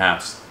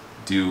perhaps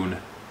Dune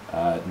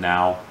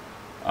now.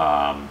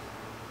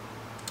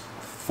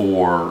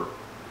 For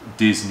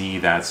Disney,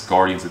 that's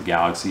Guardians of the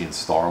Galaxy and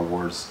Star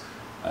Wars.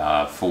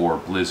 For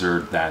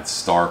Blizzard, that's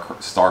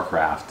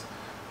StarCraft.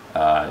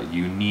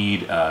 You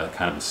need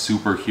kind of a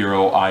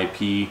superhero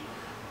IP,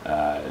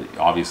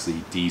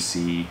 obviously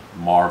DC,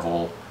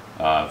 Marvel.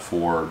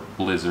 For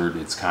Blizzard,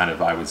 it's kind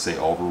of, I would say,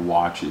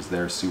 Overwatch is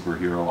their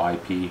superhero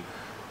IP.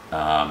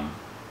 And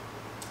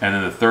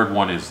then the third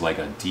one is like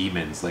a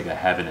demons, like a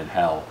heaven and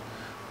hell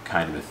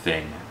kind of a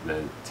thing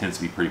that tends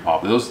to be pretty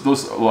popular.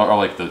 Those are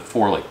like the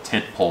four like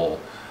tentpole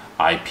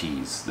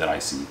IPs that I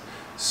see.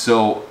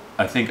 So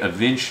I think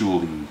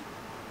eventually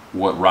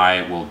what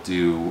Riot will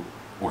do,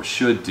 or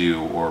should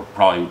do, or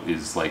probably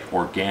is like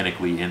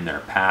organically in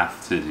their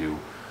path to do,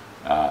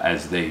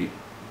 as they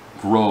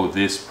grow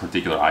this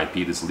particular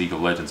IP, this League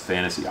of Legends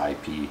fantasy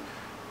IP,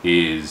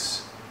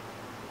 is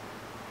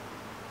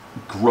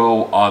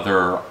grow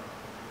other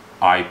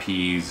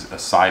IPs, a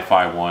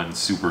sci-fi one,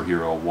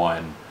 superhero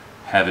one,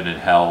 heaven and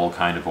hell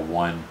kind of a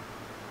one,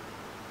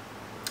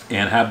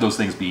 and have those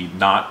things be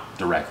not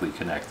directly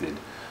connected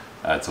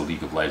to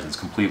League of Legends,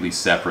 completely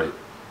separate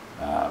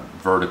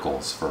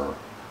verticals for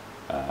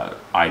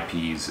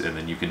IPs, and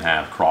then you can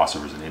have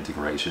crossovers and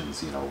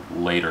integrations, you know,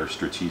 later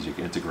strategic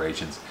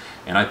integrations.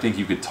 And I think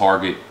you could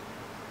target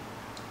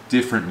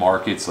different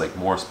markets like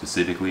more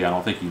specifically. I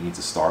don't think you need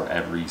to start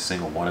every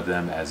single one of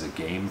them as a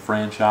game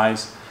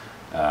franchise.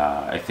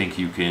 I think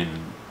you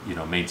can, you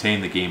know,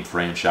 maintain the game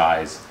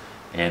franchise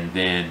and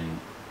then,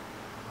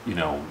 you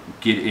know,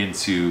 get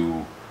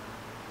into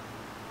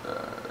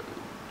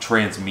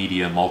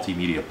transmedia,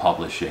 multimedia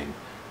publishing,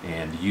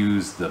 and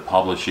use the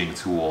publishing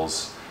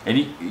tools. And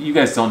you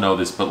guys don't know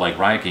this, but like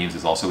Riot Games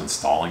is also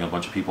installing a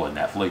bunch of people at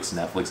Netflix.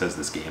 Netflix has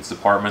this games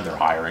department. They're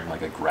hiring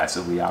like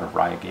aggressively out of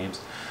Riot Games.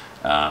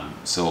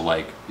 So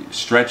like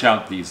stretch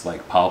out these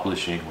like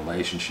publishing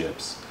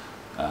relationships.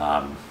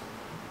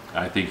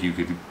 I think you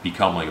could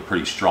become like a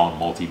pretty strong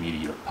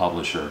multimedia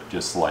publisher,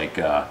 just like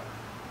a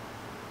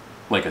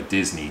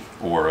Disney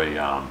or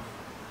a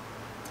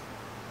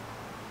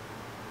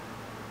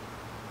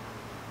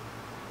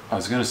I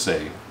was gonna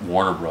say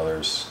Warner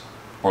Brothers,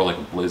 or like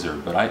a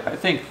Blizzard, but I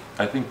think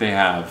they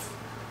have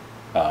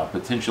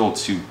potential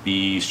to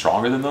be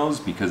stronger than those,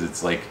 because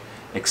it's like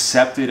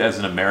accepted as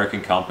an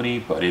American company,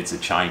 but it's a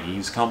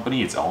Chinese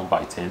company. It's owned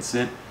by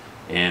Tencent,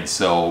 and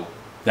so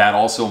that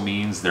also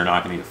means they're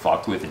not going to get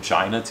fucked with in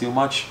China too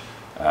much.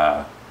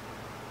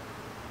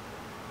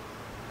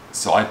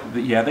 So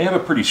yeah, they have a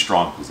pretty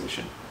strong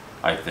position.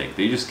 I think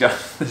they just got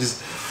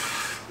this.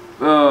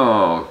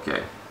 Oh,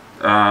 okay.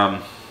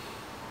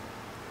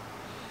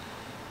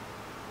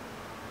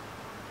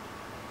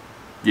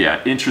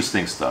 Yeah,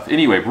 interesting stuff.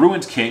 Anyway,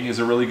 Ruined King is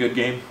a really good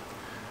game.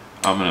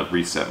 I'm gonna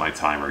reset my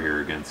timer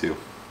here again too.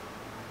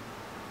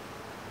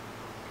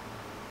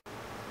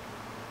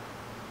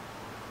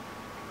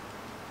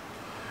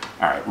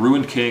 Alright,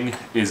 Ruined King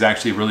is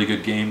actually a really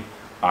good game.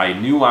 I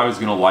knew I was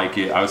going to like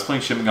it. I was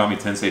playing Shin Megami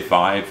Tensei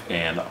 5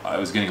 and I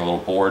was getting a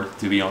little bored,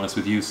 to be honest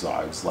with you, so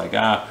I was like,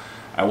 I'm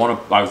going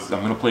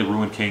to play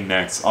Ruined King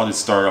next. I'll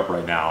just start it up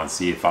right now and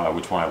see if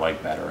which one I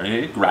like better. And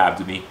it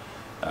grabbed me.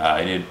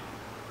 And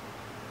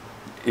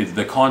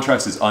the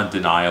contrast is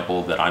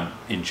undeniable that I'm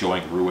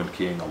enjoying Ruined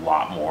King a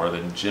lot more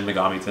than Shin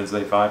Megami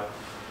Tensei 5.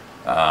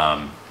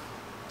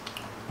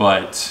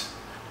 But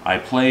I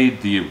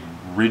played the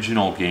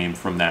original game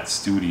from that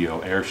studio,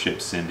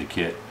 Airship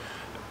Syndicate,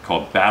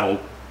 called Battle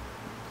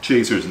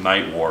Chasers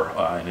Night War,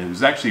 and it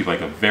was actually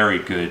like a very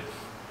good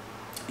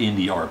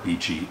indie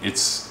RPG.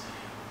 It's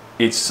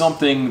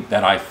something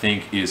that I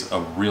think is a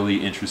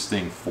really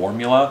interesting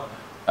formula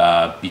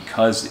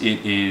because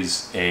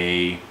it's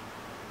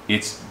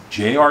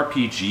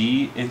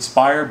JRPG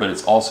inspired, but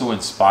it's also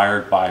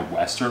inspired by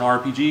Western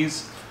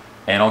RPGs,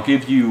 and I'll tell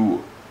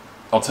you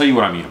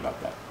what I mean about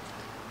that.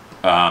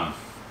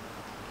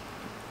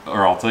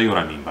 Or I'll tell you what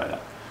I mean by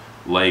that.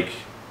 Like,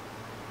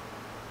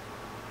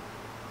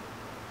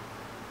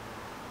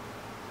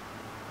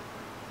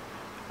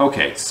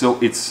 okay, so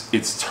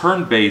it's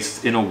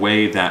turn-based in a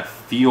way that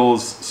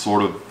feels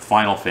sort of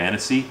Final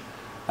Fantasy,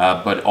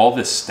 but all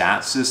the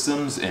stat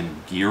systems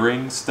and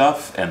gearing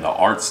stuff and the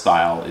art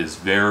style is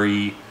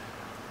very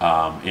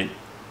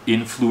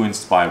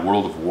influenced by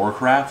World of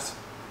Warcraft.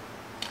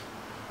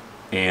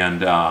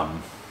 And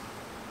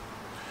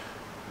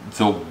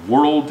the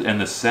world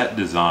and the set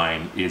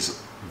design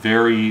is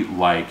very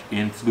like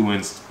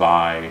influenced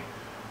by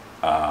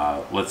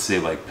let's say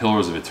like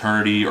Pillars of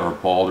Eternity or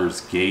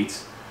Baldur's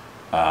Gate,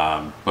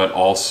 but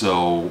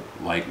also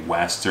like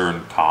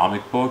Western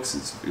comic books.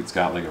 It's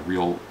got like a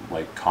real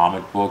like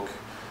comic book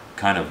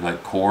kind of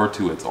like core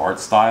to its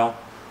art style,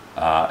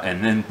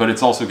 but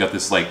it's also got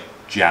this like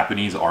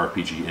Japanese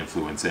RPG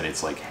influence, and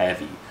it's like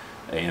heavy,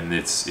 and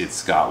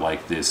it's got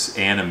like this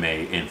anime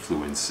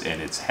influence, and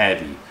it's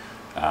heavy.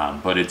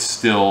 But it's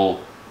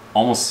still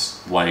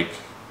almost like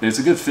it's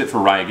a good fit for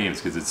Riot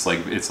Games because it's like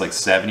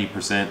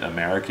 70%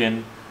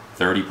 American,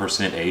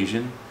 30%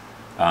 Asian.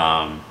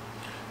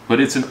 But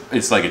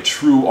it's like a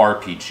true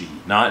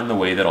RPG, not in the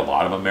way that a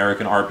lot of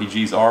American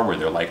RPGs are, where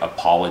they're like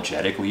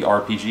apologetically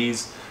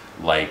RPGs.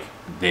 Like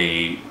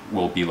they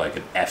will be like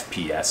an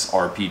FPS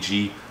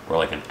RPG or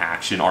like an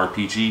action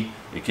RPG.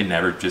 It can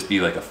never just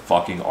be like a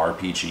fucking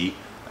RPG.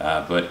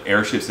 But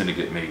Airship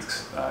Syndicate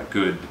makes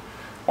good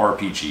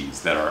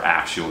RPGs that are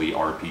actually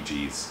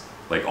RPGs,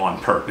 like on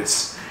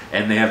purpose,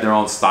 and they have their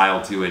own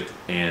style to it,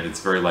 and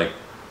it's very like,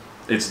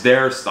 it's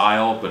their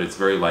style, but it's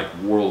very like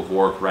World of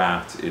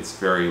Warcraft. It's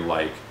very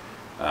like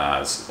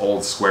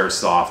old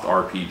Squaresoft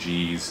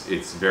RPGs.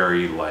 It's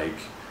very like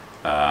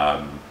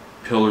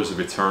Pillars of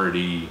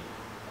Eternity,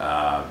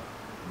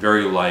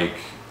 very like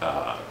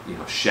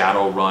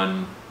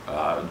Shadowrun,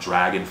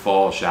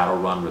 Dragonfall,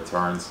 Shadowrun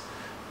Returns.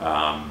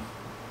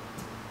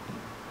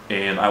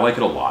 And I like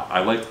it a lot.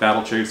 I liked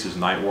Battle Chasers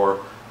Night War.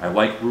 I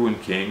like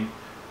Ruined King.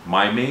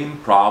 My main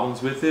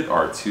problems with it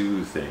are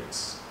two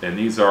things. And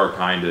these are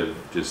kind of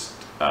just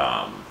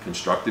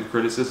constructive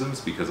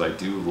criticisms because I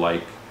do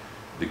like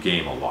the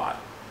game a lot.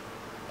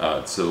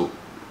 So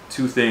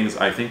two things.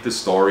 I think the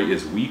story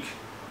is weak.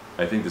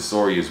 And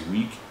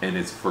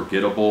it's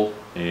forgettable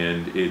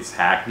and it's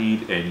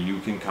hackneyed, and you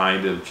can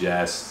kind of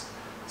just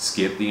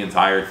skip the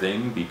entire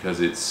thing because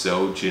it's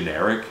so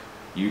generic.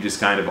 You just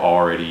kind of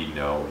already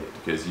know it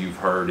because you've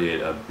heard it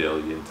a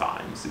billion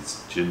times.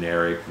 It's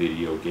generic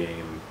video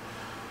game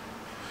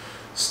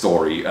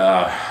story.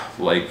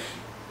 Like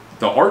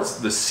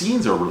the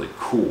scenes are really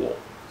cool,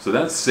 so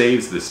that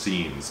saves the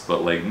scenes.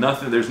 But like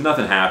there's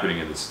nothing happening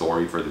in the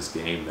story for this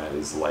game that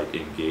is like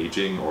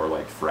engaging or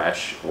like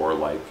fresh or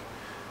like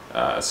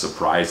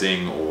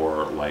surprising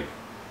or like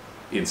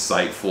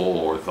insightful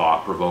or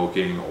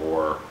thought-provoking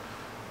or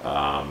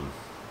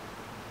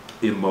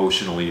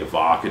emotionally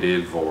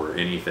evocative or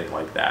anything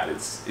like that.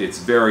 It's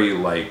very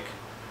like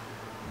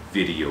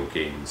video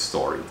game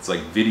story. It's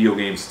like video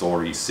game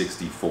story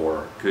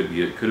 64. Could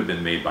have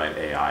been made by an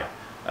AI.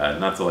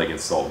 Not to like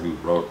insult who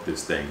wrote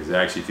this thing, because it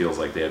actually feels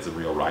like they had some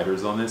real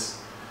writers on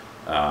this.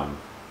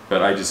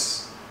 But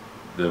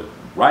the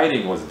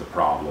writing wasn't the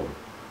problem.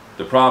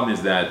 The problem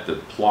is that the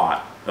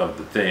plot of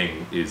the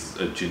thing is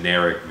a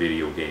generic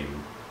video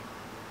game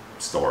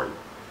story.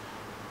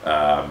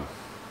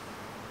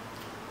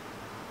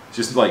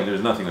 Just like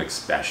there's nothing like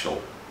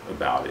special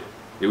about it.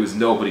 It was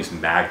nobody's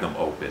magnum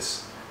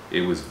opus.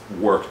 It was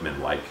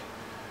workmanlike.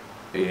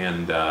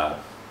 And now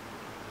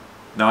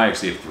I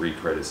actually have 3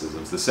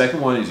 criticisms. The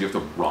second one is you have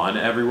to run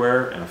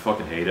everywhere, and I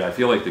fucking hate it. I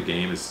feel like the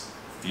game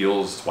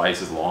feels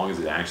twice as long as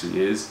it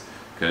actually is,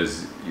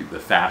 because the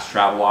fast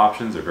travel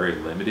options are very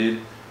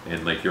limited,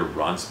 and like your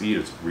run speed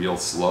is real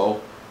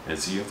slow, and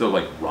so you have to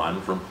like run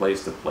from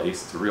place to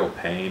place. It's a real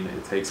pain.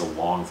 It takes a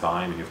long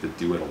time, and you have to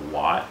do it a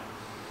lot.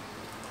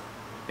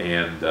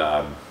 And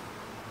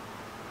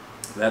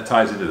that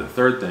ties into the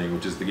third thing,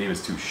 which is the game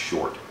is too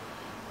short.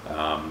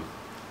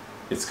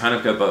 It's kind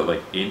of got the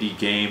like indie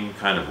game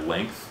kind of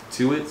length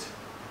to it.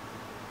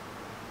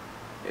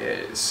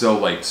 So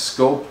like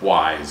scope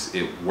wise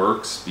it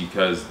works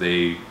because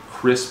they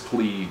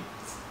crisply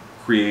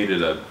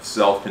created a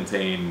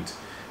self-contained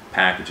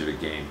package of a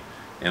game.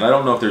 And I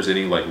don't know if there's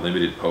any like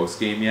limited post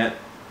game yet,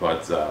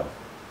 but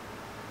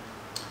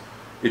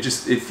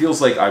it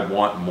feels like I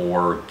want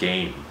more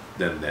game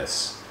than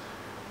this.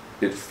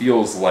 It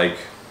feels like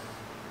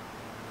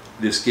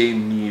this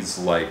game needs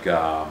like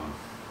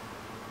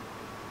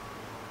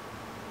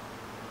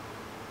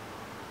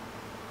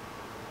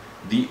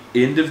the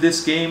end of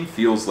this game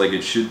feels like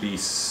it should be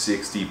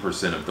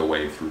 60% of the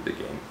way through the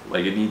game.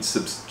 Like it needs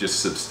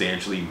just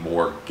substantially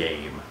more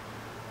game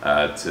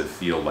to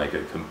feel like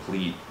a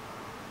complete,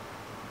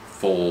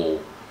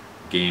 full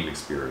game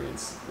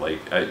experience.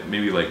 Like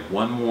maybe like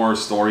one more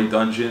story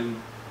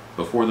dungeon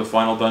before the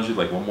final dungeon,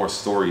 like one more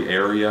story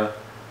area,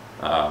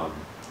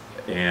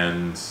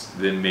 and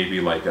then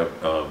maybe like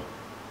a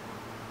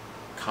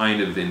kind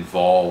of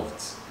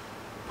involved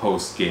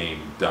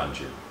post-game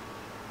dungeon.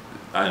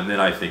 And then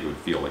I think it would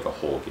feel like a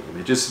whole game.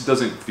 It just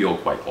doesn't feel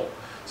quite whole.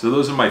 So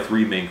those are my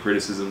three main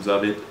criticisms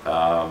of it.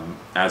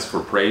 As for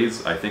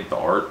praise, I think the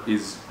art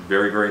is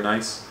very, very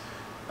nice.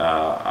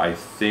 I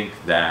think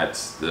that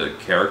the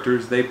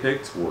characters they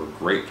picked were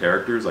great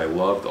characters. I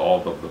loved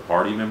all of the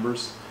party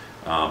members.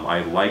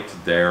 I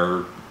liked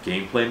their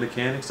gameplay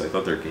mechanics. I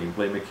thought their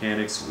gameplay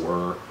mechanics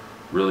were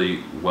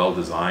really well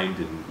designed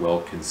and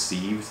well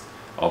conceived,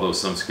 although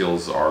some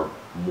skills are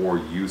more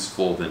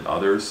useful than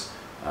others.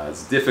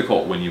 It's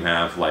difficult when you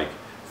have like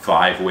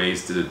 5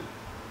 ways to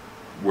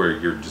where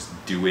you're just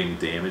doing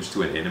damage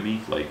to an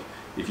enemy. Like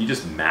if you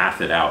just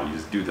math it out, you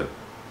just do the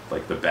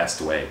best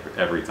way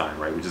every time,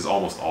 right? Which is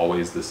almost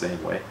always the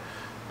same way.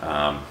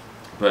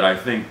 But I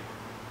think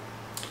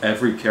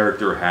every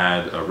character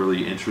had a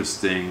really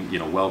interesting,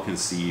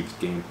 well-conceived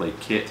gameplay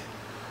kit,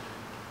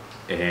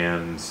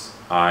 and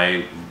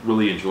I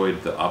really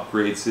enjoyed the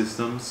upgrade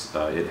systems.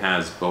 It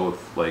has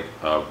both like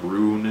a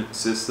rune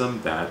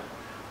system that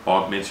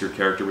augments your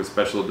character with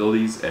special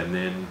abilities, and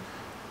then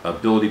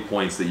ability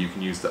points that you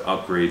can use to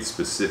upgrade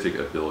specific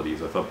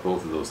abilities. I thought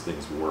both of those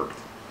things worked.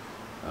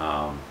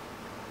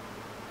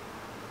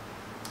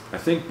 I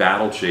think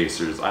Battle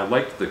Chasers, I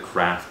liked the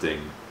crafting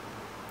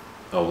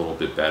a little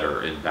bit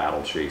better in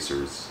Battle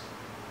Chasers.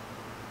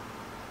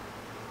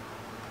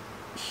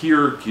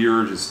 Here,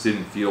 gear just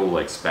didn't feel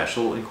like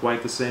special in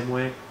quite the same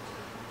way.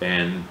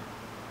 And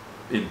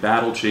in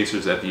Battle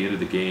Chasers, at the end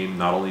of the game,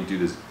 not only do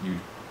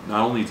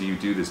you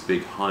do this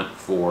big hunt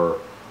for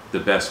the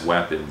best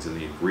weapons and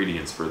the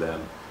ingredients for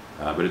them,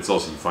 but it's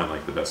also you find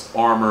like the best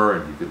armor,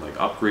 and you can like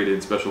upgrade it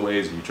in special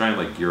ways, and you try and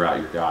like gear out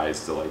your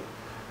guys to like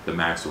the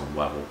maximum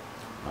level.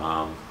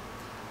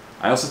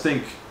 I also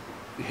think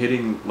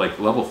hitting like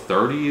level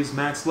 30 is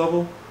max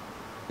level.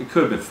 It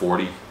could have been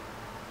 40.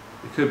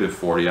 It could have been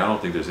 40. I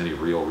don't think there's any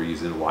real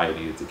reason why it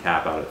needed to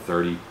cap out at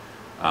 30.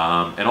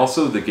 And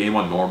also the game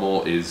on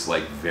normal is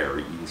like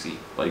very easy.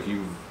 Like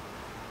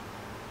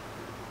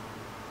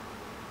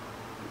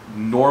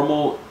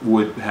normal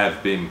would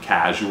have been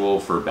casual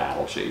for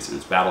Battle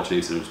Chasers. Battle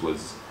Chasers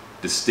was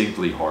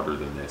distinctly harder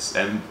than this,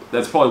 and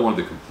that's probably one of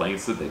the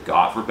complaints that they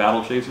got for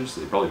Battle Chasers.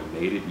 They probably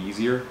made it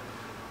easier,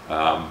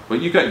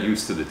 but you got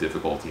used to the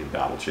difficulty in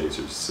Battle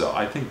Chasers, so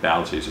I think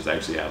Battle Chasers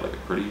actually had like a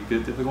pretty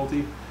good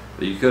difficulty.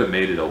 But you could have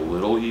made it a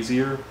little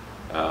easier.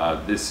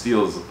 This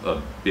feels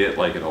a bit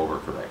like an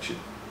overcorrection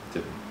to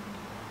me.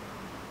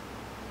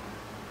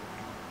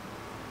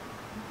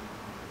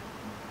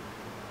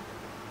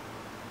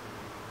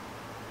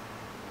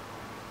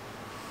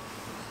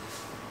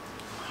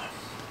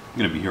 I'm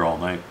gonna be here all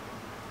night.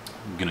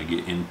 I'm gonna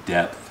get in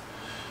depth.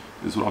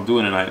 This is what I'm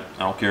doing tonight. I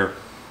don't care.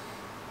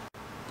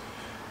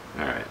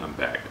 Alright, I'm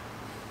back.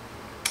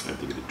 I have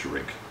to get a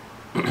drink.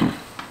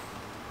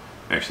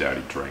 Actually, I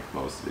already drank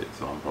most of it,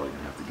 so I'm probably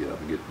gonna have to get up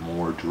and get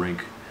more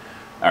drink.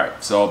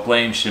 Alright, so I'm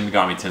playing Shin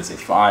Megami Tensei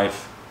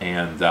 5,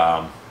 and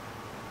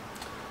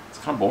it's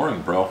kind of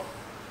boring, bro.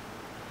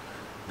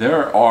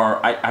 There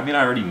are, I mean,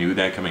 I already knew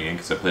that coming in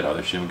because I played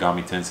other Shin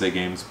Megami Tensei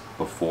games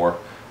before.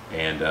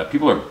 And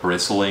people are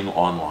bristling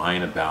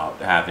online about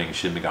having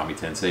Shin Megami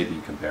Tensei be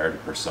compared to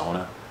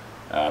Persona.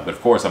 But of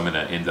course I'm going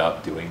to end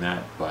up doing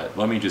that. But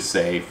let me just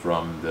say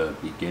from the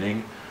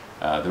beginning,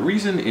 the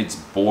reason it's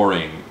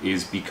boring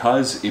is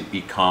because it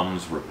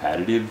becomes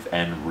repetitive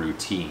and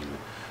routine.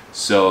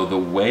 So the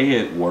way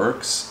it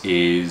works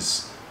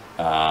is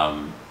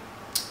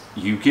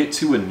you get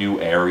to a new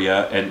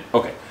area, and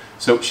okay,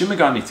 so Shin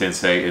Megami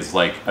Tensei is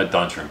like a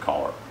dungeon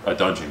crawler.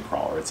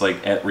 It's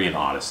like Etrian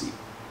Odyssey,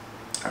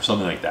 or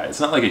something like that. It's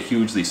not like a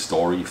hugely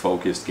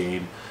story-focused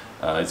game.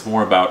 It's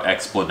more about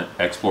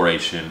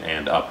exploration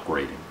and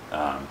upgrading.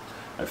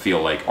 I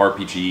feel like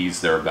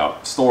RPGs, they're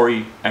about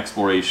story,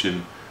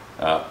 exploration,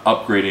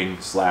 upgrading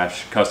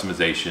 /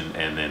 customization,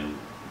 and then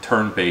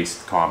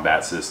turn-based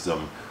combat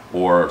system,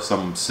 or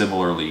some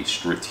similarly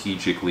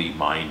strategically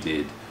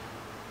minded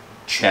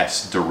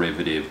chess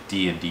derivative,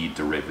 D&D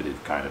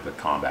derivative kind of a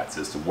combat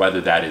system,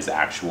 whether that is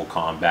actual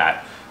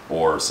combat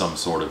or some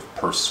sort of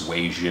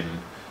persuasion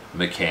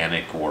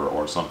mechanic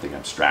or something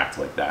abstract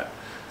like that.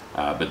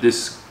 But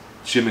this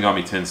Shin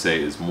Megami Tensei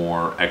is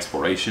more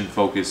exploration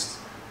focused,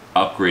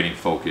 upgrading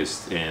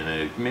focused,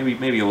 and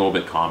maybe a little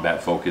bit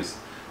combat focused.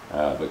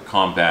 But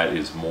combat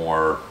is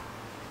more...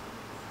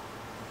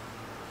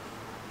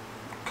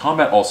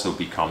 Combat also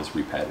becomes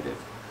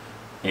repetitive.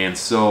 And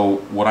so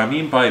what I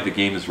mean by the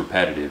game is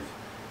repetitive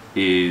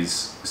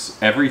is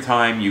every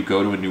time you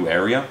go to a new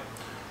area,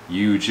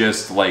 you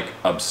just look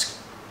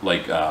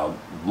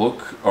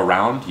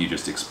around, you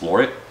just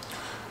explore it,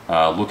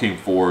 looking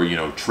for, you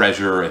know,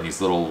 treasure and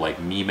these little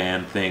like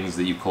me-man things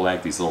that you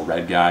collect, these little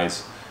red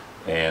guys.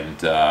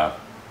 And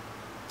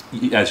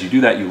as you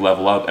do that, you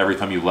level up. Every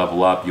time you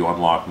level up, you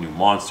unlock new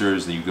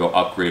monsters, and you go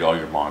upgrade all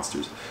your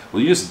monsters.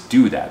 Well, you just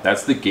do that.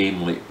 That's the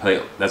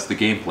gameplay. That's the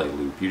gameplay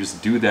loop. You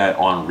just do that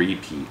on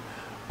repeat,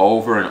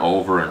 over and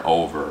over and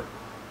over,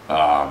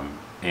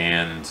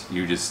 and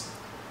you just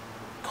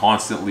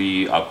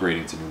constantly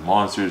upgrading to new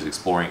monsters,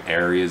 exploring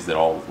areas that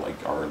all like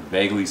are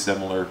vaguely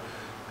similar,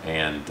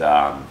 and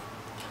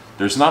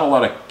there's not a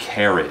lot of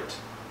carrot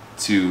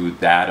to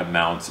that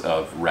amount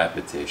of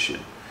repetition.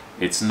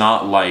 It's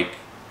not like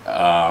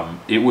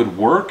it would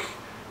work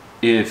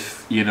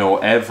if, you know,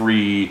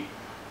 every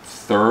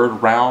third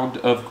round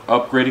of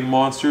upgrading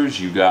monsters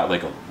you got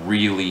like a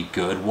really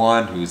good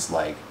one who's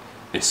like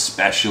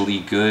especially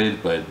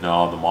good, but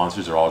no, the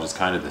monsters are all just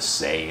kind of the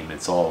same.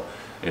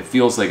 It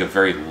feels like a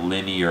very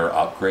linear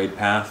upgrade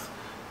path,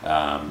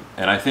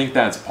 and I think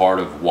that's part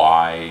of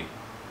why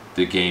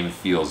the game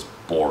feels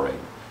boring,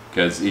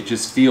 because it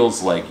just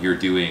feels like you're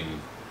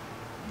doing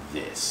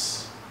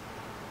this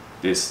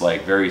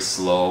like very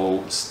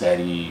slow,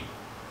 steady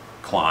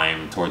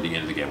climb toward the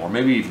end of the game, or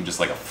maybe even just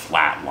like a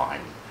flat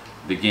line.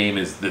 The game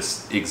is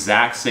this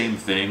exact same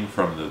thing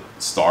from the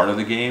start of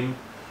the game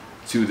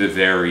to the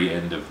very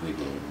end of the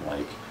game.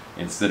 Like,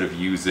 instead of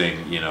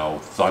using, you know,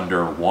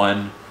 Thunder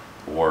 1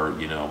 or,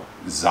 you know,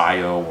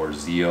 Zio or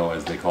Zio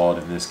as they call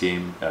it in this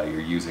game,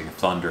 you're using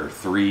Thunder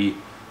 3,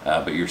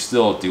 but you're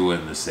still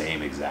doing the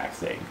same exact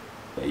thing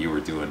that you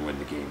were doing when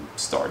the game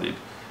started.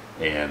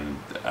 And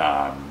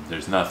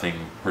there's nothing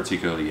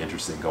particularly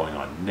interesting going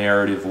on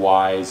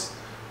narrative-wise.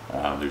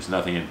 There's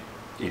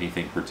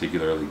anything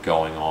particularly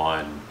going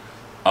on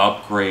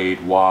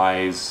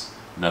upgrade-wise.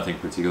 Nothing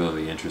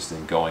particularly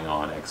interesting going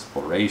on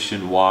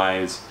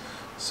exploration-wise.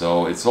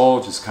 So it's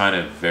all just kind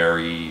of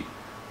very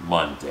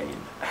mundane.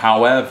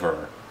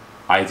 However,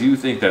 I do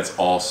think that's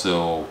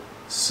also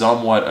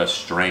somewhat a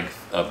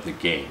strength of the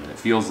game, and it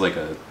feels like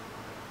a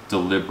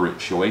deliberate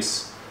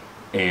choice,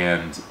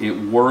 and it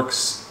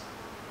works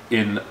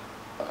in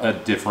a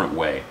different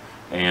way.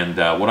 And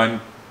what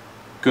I'm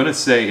gonna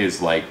say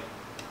is, like,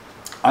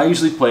 I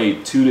usually play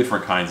two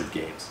different kinds of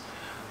games.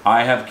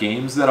 I have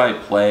games that I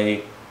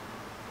play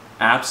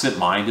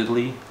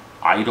absent-mindedly,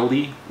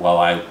 idly, while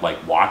I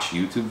like watch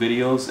YouTube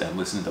videos and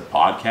listen to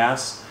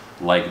podcasts,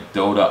 like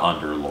Dota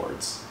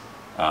Underlords.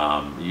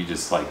 You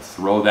just like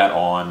throw that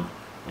on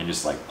and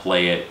just like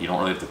play it. You don't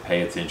really have to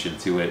pay attention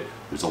to it.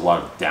 There's a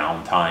lot of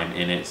downtime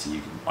in it, so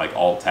you can like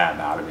alt-tab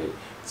out of it.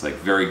 It's like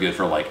very good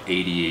for like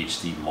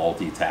ADHD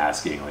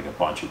multitasking, like a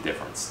bunch of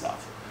different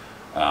stuff.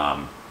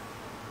 And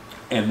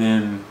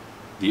then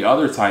the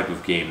other type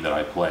of game that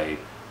I play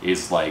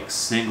is like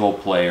single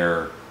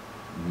player,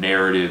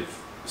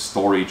 narrative,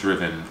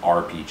 story-driven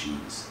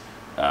RPGs.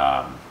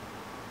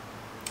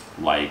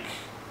 Like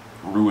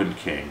Ruined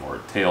King or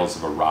Tales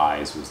of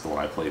Arise was the one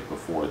I played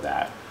before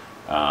that.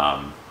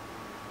 I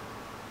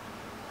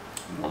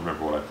don't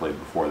remember what I played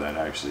before that,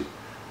 actually.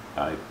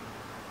 I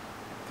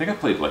think I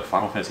played like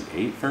Final Fantasy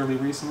VIII fairly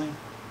recently.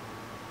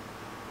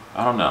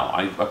 I don't know.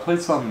 I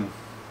played some...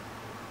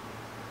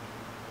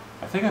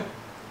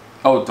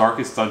 Oh,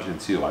 Darkest Dungeon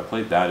 2. I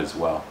played that as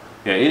well.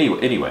 Yeah,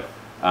 anyway.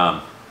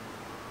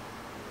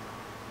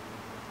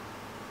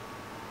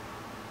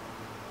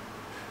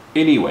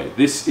 Anyway,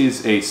 this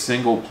is a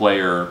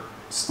single-player,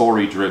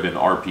 story-driven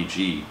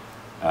RPG,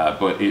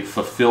 but it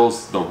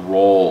fulfills the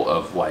role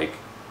of like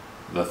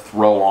the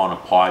throw on a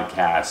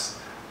podcast,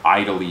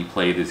 idly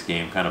play this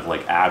game, kind of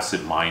like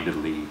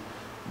absent-mindedly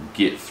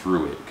get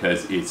through it,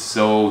 because it's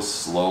so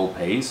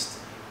slow-paced,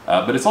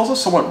 but it's also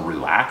somewhat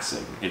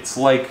relaxing. It's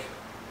like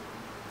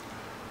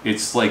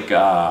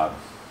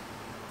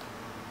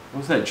what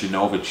was that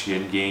Genova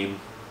Chin game?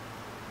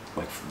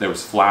 Like, there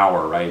was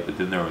Flower, right? But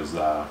then there was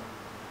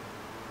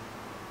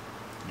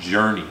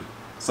Journey.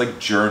 It's like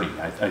Journey.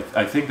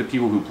 I think the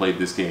people who played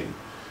this game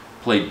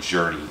played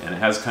Journey, and it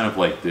has kind of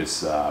like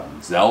this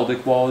Zelda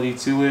quality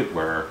to it,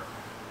 where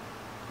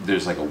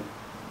there's like a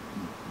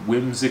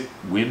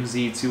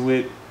whimsy to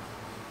it.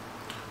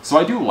 So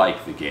I do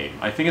like the game.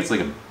 I think it's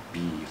like a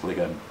B, like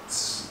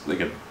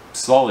a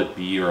solid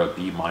B or a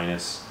B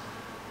minus,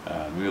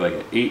 maybe like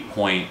an 8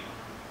 point.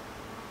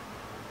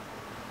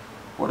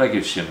 What would I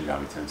give Shin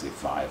Megami Tensei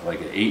 5?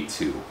 Like an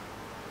 8.2.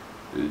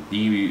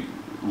 B,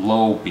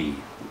 low B.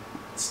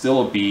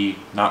 Still a B,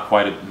 not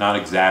quite a, not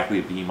exactly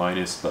a B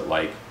minus, but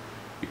like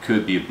it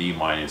could be a B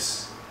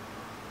minus,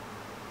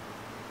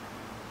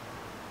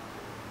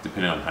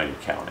 depending on how you're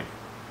counting.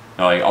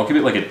 Now, like, I'll give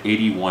it like an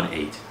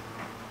 81.8.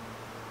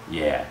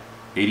 Yeah,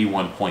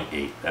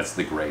 81.8. That's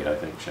the grade I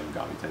think Shin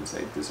Megami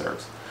Tensei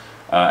deserves.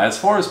 As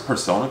far as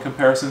Persona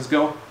comparisons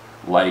go,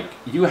 like,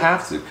 you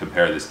have to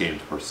compare this game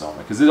to Persona,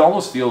 because it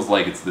almost feels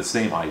like it's the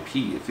same IP.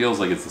 It feels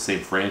like it's the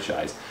same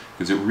franchise,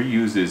 because it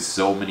reuses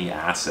so many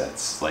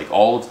assets. Like,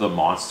 all of the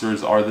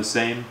monsters are the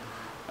same.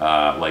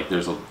 Like,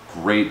 there's a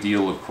great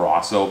deal of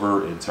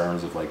crossover in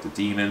terms of, like, the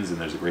demons,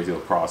 and there's a great deal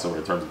of crossover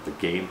in terms of the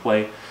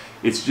gameplay.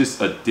 It's just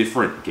a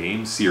different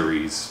game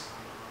series.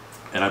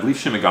 And I believe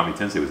Shin Megami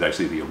Tensei was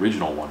actually the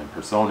original one, and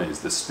Persona is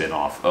the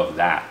spin-off of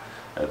that,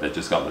 that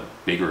just got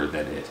bigger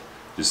than it.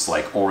 Just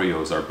like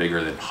Oreos are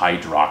bigger than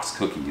Hydrox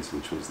cookies,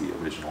 which was the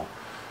original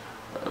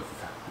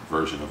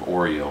version of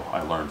Oreo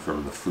I learned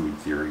from the Food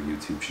Theory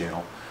YouTube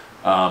channel.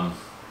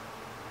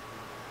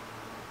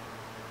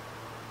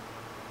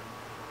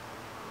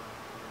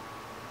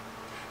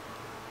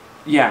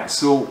 Yeah,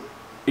 so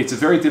it's a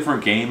very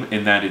different game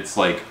in that it's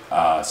like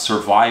a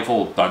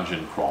survival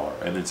dungeon crawler,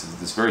 and it's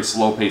this very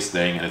slow-paced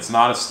thing, and it's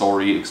not a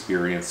story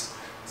experience.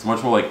 It's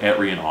much more like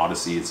Etrian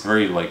Odyssey. It's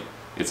very like,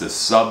 it's a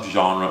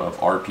sub-genre of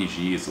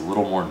RPG. It's a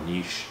little more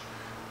niche.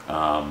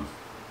 And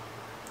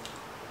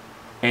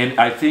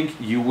I think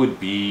you would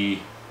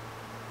be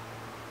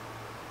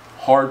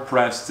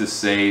hard-pressed to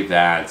say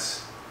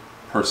that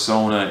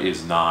Persona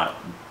is not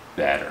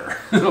better.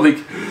 Like,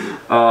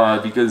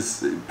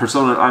 because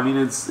Persona, I mean,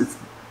 it's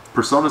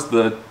Persona's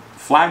the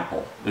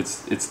flagpole.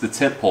 It's the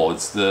tentpole.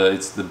 It's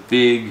the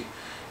big,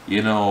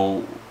 you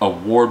know,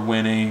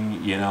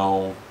 award-winning, you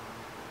know.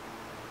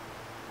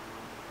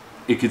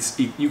 You could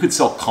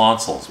sell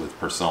consoles with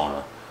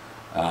Persona.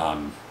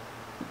 You're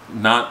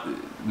not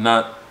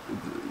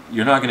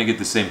going to get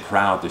the same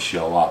crowd to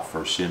show up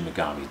for Shin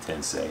Megami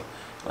Tensei,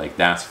 like,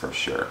 that's for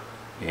sure.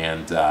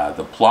 And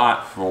the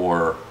plot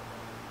for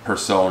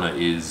Persona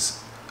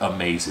is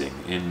amazing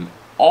in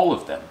all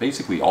of them,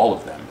 basically all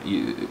of them.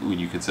 When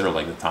you consider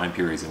like the time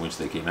periods in which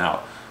they came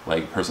out,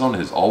 like, Persona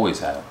has always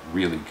had a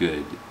really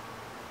good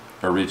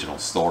original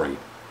story.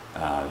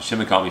 Shin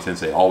Megami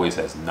Tensei always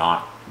has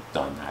not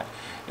done that.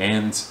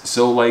 And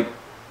so, like,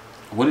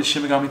 what does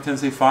Shin Megami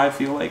Tensei 5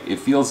 feel like? It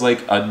feels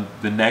like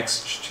the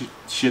next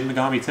Shin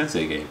Megami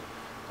Tensei game.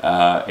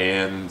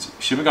 And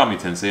Shin Megami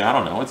Tensei, I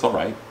don't know, it's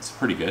alright. It's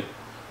pretty good.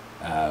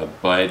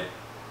 But,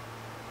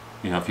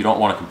 you know, if you don't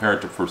want to compare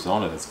it to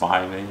Persona, that's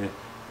fine.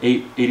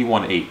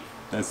 81.8.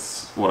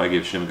 That's what I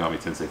give Shin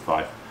Megami Tensei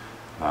 5.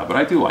 But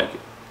I do like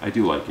it. I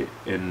do like it.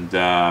 And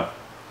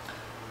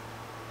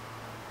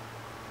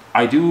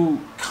I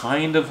do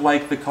kind of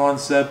like the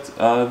concept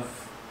of,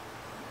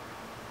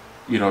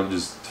 you know,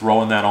 just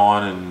throwing that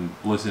on and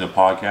listening to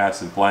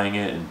podcasts and playing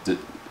it, and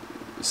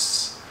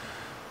it's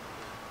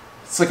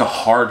like a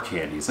hard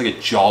candy. It's like a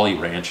Jolly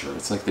Rancher.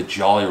 It's like the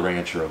Jolly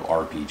Rancher of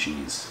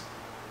RPGs.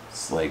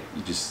 It's like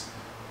you just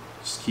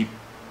keep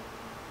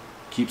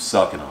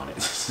sucking on it.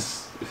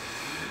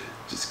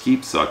 Just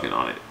keep sucking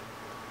on it.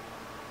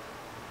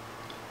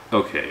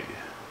 Okay.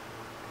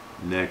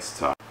 Next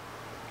topic.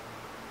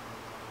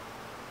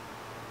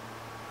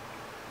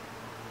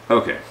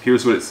 Okay,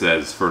 here's what it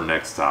says for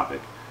next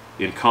topic.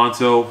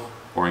 Encanto,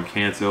 or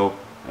Encanto,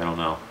 I don't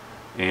know.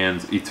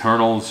 And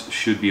Eternals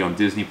should be on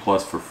Disney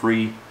Plus for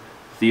free.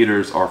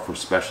 Theaters are for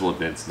special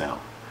events now.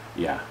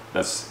 Yeah,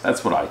 that's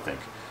what I think.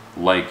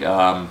 Like,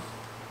 I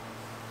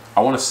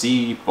want to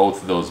see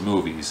both of those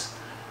movies.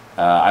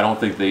 I don't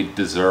think they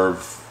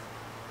deserve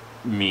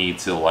me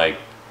to, like,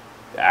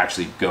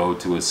 actually go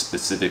to a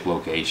specific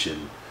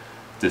location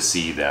to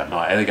see them.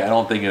 I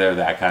don't think they're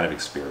that kind of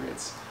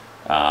experience.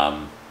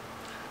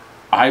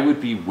 I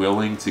would be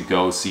willing to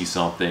go see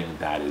something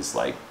that is,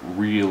 like,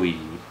 really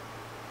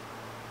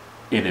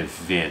an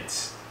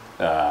event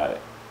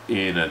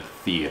in a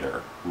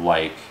theater,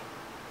 like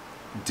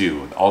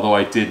Dune. Although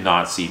I did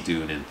not see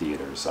Dune in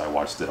theaters. I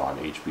watched it on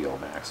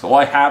HBO Max. Well,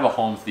 I have a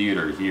home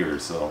theater here,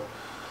 so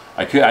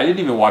I didn't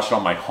even watch it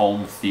on my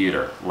home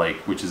theater, like,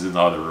 which is in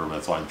the other room.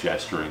 That's why I'm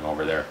gesturing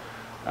over there.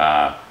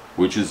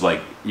 Which is,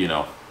 like, you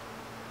know,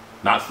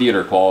 not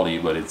theater quality,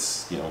 but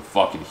it's, you know,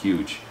 fucking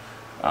huge.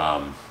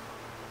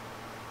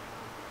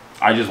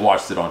 I just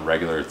watched it on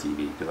regular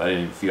TV because I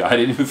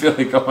didn't even feel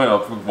like going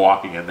up and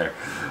walking in there.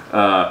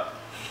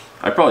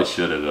 I probably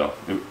should have, though.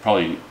 It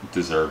probably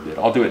deserved it.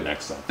 I'll do it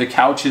next time. The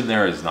couch in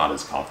there is not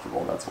as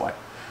comfortable. That's why.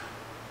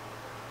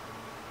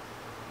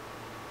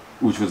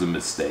 Which was a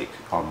mistake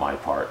on my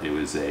part. It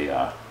was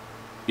a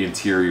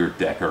interior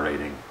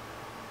decorating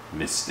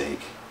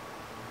mistake.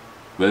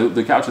 But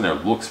the couch in there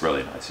looks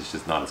really nice. It's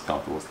just not as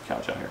comfortable as the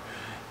couch out here.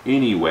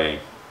 Anyway,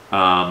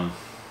 yeah.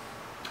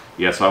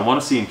 So I want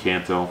to see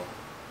Encanto.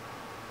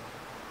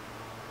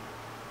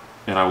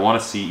 And I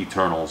want to see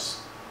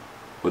Eternals,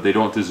 but they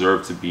don't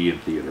deserve to be in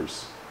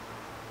theaters.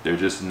 They're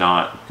just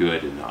not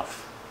good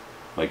enough.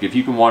 Like, if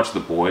you can watch The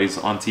Boys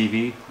on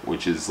TV,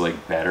 which is,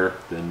 like, better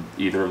than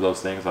either of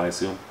those things, I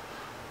assume,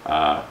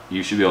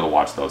 You should be able to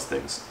watch those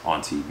things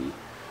on TV.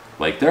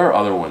 Like, there are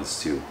other ones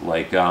too.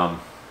 Like,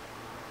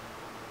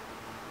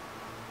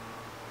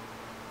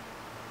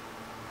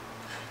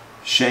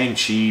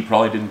 Shang-Chi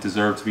probably didn't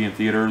deserve to be in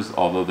theaters,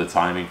 although the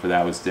timing for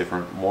that was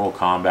different. Mortal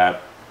Kombat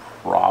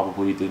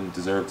probably didn't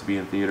deserve to be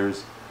in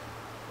theaters.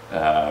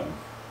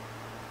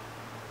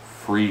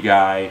 Free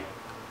Guy.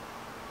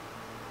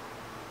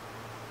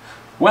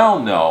 Well,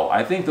 no.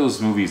 I think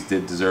those movies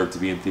did deserve to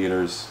be in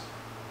theaters.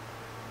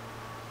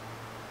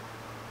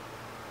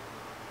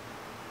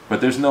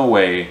 But there's no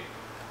way.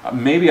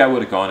 Maybe I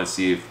would have gone to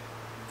see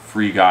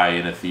Free Guy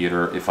in a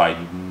theater if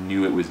I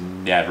knew it was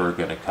never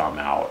going to come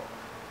out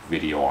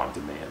video on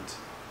demand.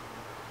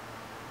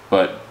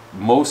 But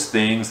most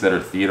things that are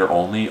theater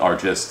only are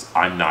just,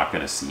 I'm not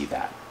going to see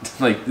that.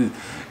 Like,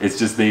 it's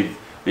just they've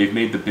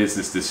made the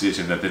business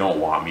decision that they don't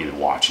want me to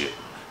watch it.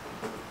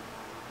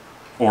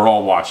 Or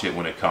I'll watch it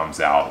when it comes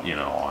out, you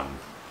know, on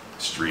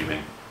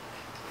streaming.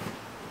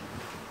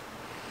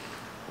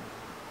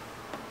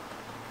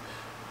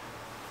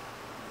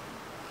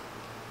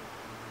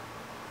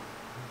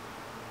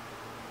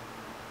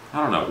 I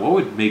don't know, what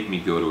would make me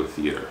go to a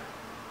theater?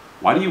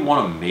 Why do you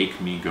want to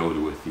make me go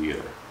to a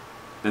theater?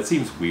 That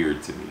seems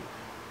weird to me.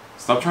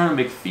 Stop trying to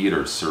make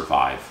theaters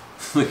survive.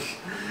 Like,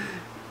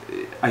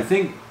 I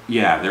think,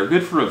 yeah, they're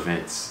good for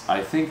events.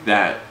 I think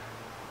that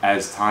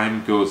as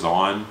time goes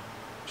on,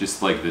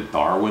 just like the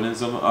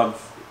Darwinism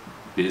of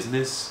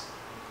business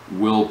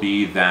will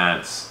be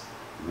that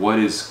what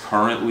is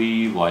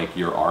currently like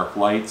your arc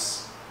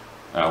lights,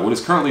 what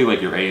is currently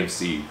like your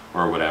AMC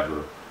or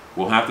whatever,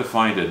 will have to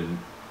find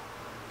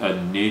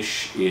a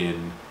niche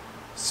in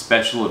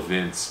special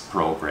events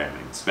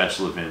programming,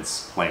 special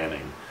events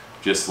planning,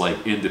 just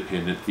like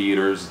independent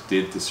theaters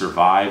did to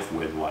survive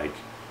when like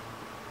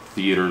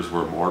theaters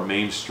were more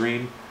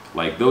mainstream.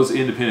 Like, those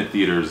independent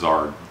theaters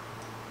are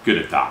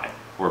gonna die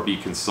or be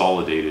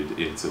consolidated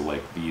into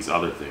like these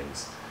other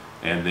things,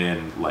 and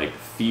then like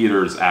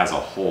theaters as a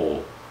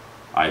whole,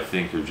 I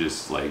think, are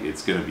just like,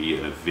 it's gonna be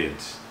an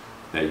event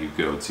that you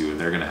go to, and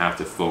they're gonna have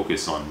to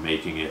focus on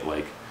making it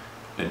like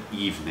an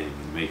evening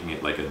and making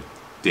it like a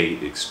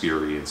date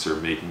experience, or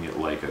making it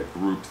like a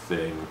group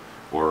thing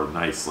or a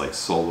nice like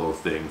solo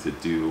thing to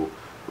do,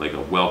 like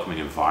a welcoming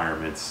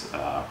environment.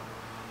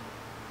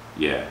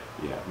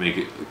 Make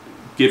it,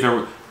 give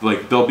everyone,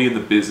 like, they'll be in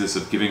the business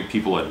of giving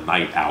people a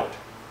night out,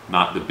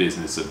 not the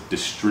business of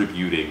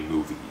distributing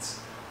movies.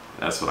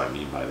 That's what I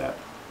mean by that.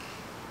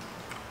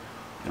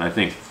 And I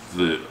think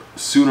the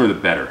sooner the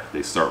better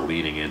they start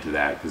leaning into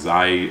that, because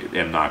I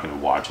am not going to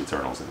watch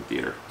Eternals in the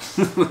theater.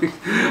 Like,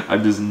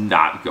 I'm just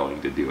not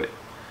going to do it.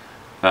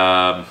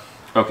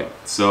 Okay,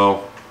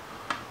 so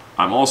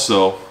I'm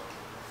also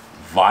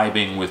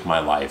vibing with my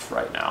life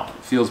right now.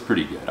 It feels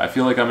pretty good. I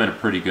feel like I'm in a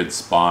pretty good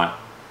spot.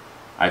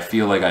 I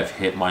feel like I've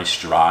hit my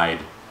stride.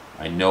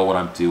 I know what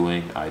I'm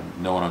doing. I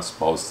know what I'm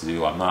supposed to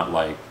do. I'm not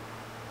like,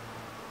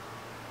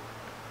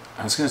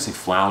 I was going to say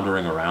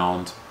floundering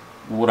around.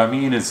 What I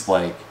mean is,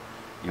 like,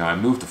 you know, I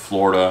moved to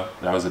Florida.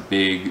 That was a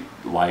big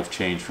life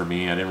change for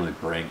me. I didn't really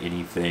bring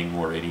anything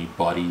or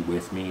anybody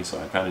with me, so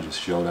I kind of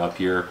just showed up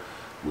here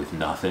with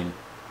nothing.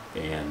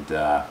 And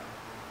I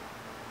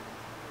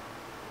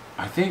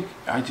think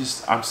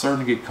I'm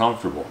starting to get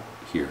comfortable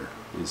here.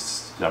 I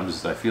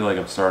feel like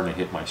I'm starting to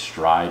hit my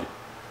stride,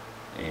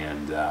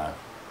 and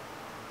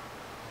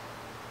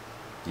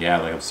yeah,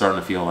 like, I'm starting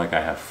to feel like I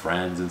have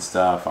friends and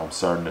stuff. I'm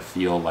starting to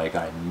feel like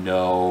I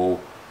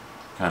know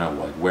kind of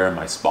like where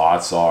my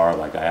spots are.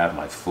 Like, I have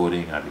my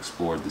footing. I've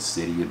explored the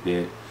city a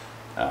bit.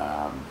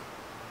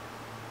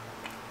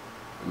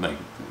 Like,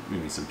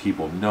 maybe some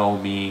people know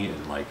me,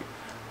 and like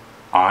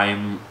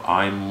I'm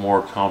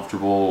more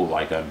comfortable.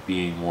 Like, I'm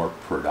being more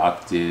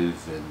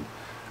productive, and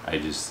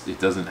it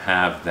doesn't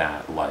have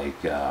that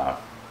like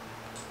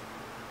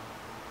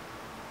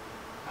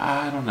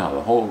I don't know,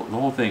 the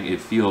whole thing, it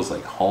feels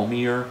like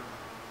homier,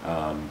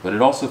 but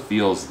it also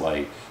feels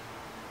like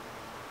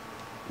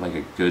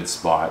a good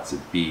spot to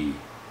be.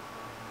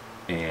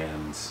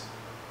 And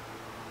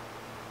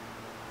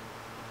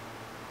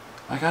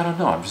like, I don't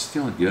know, I'm just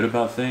feeling good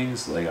about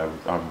things. Like,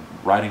 I'm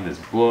writing this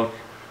book.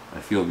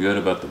 I feel good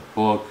about the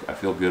book. I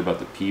feel good about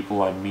the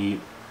people I meet.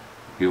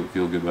 I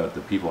feel good about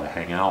the people I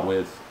hang out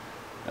with.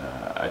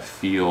 I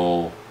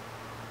feel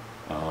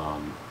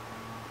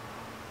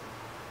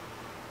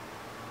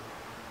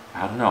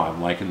I don't know, I'm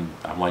liking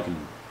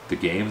the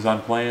games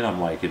I'm playing.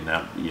 I'm liking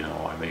that, you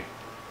know,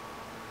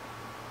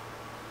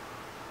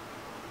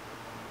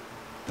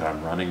 that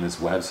I'm running this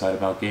website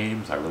about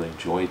games. I really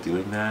enjoy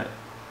doing that.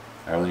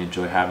 I really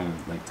enjoy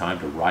having like time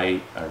to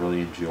write. I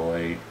really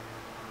enjoy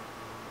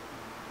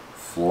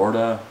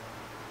Florida.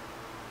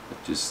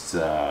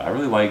 I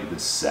really like the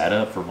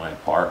setup for my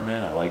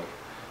apartment. I like,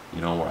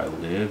 you know, where I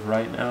live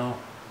right now.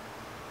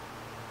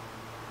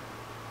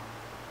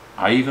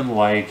 I even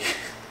like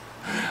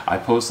I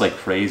post like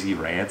crazy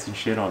rants and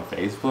shit on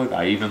Facebook.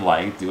 I even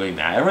like doing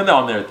that. Everyone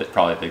on there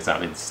probably thinks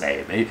I'm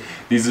insane.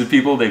 These are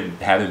people, they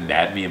haven't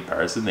met me in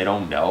person. They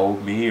don't know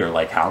me or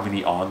like how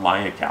many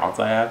online accounts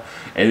I have.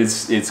 And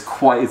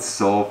it's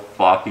so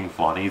fucking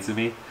funny to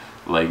me.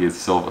 Like, it's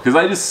so, because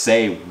I just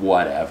say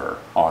whatever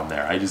on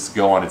there. I just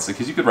go on, it's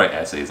because you could write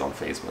essays on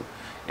Facebook.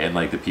 And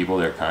like the people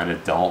there kind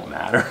of don't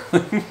matter.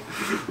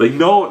 Like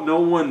no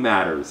one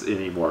matters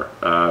anymore,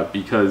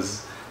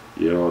 because,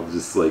 you know,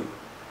 just like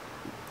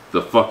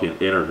the fucking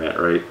internet,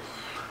 right?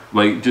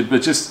 Like,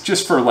 but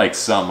just for like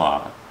some,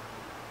 I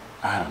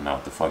don't know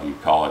what the fuck you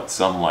call it,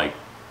 some like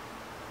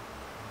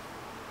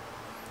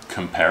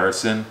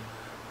comparison.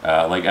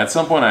 Like at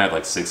some point I had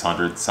like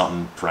 600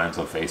 something friends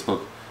on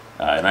Facebook,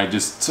 and I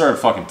just started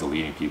fucking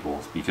deleting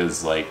people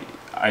because like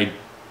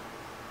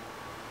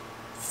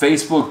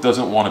Facebook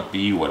doesn't want to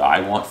be what I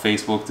want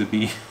Facebook to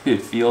be.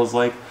 It feels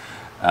like,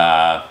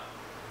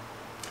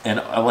 and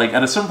like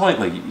at a certain point,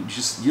 like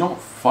you don't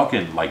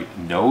fucking like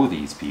know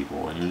these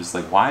people, and you're just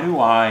like, why do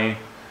I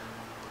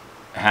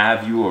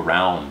have you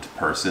around,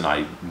 person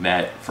I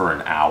met for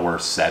an hour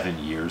 7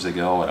 years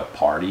ago at a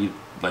party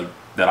like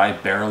that I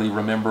barely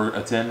remember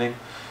attending?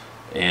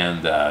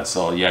 And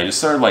so yeah, I just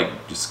started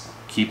like just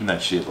keeping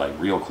that shit like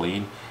real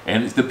clean,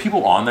 and the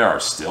people on there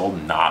are still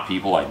not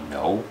people I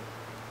know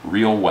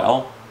real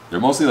well. They're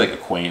mostly like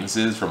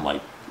acquaintances from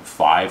like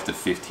 5 to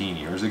 15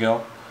 years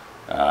ago.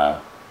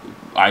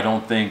 I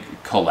don't think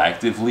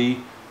collectively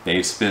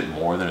they've spent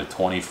more than a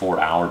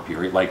 24-hour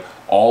period. Like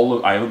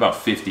I have about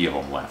 50 of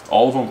them left.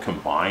 All of them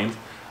combined,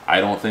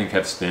 I don't think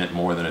have spent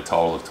more than a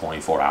total of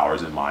 24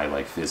 hours in my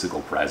like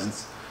physical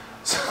presence.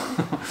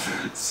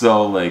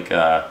 So like,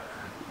 but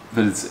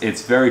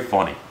it's very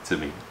funny to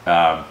me,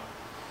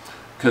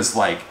 because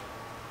like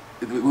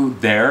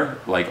there,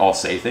 like I'll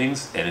say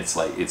things and it's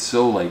like it's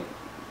so like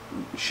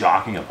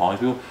shocking and appalling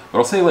to people. But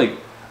I'll say like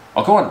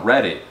I'll go on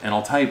Reddit and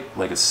I'll type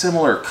like a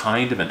similar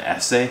kind of an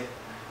essay,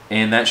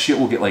 and that shit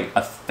will get like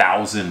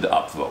 1,000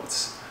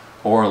 upvotes.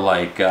 Or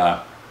like,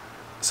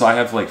 so I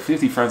have like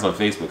 50 friends on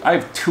Facebook. I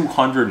have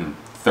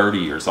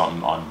 230 or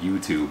something on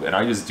YouTube, and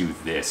I just do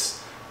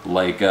this.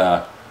 Like,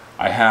 I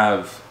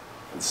have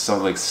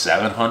like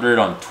 700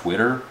 on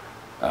Twitter.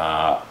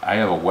 I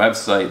have a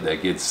website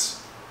that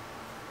gets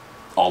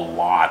a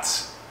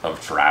lot of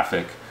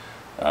traffic,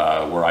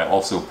 where I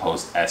also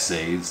post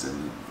essays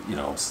and, you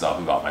know, stuff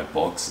about my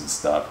books and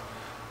stuff.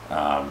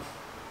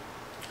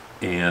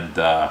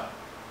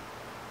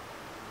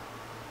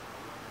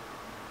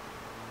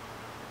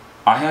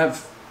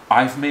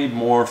 I've made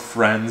more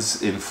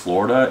friends in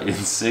Florida in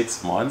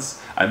 6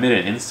 months. I made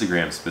an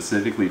Instagram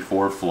specifically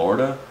for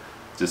Florida,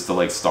 just to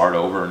like start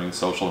over a new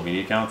social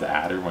media account to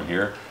add everyone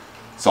here.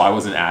 So I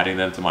wasn't adding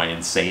them to my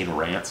Insane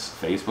Rants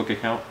Facebook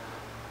account.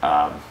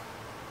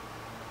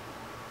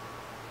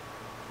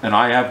 And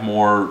I have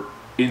more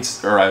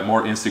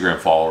Instagram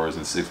followers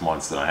in 6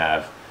 months than I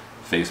have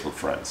Facebook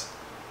friends,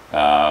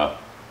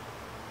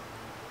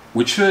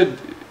 which should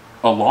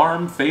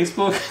alarm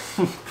Facebook.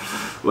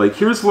 Like,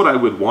 here's what I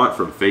would want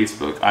from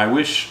Facebook. I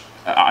wish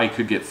I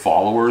could get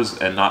followers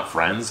and not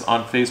friends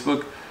on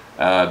Facebook,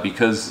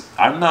 because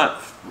I'm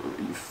not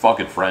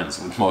fucking friends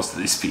with most of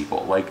these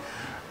people. Like,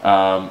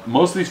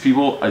 most of these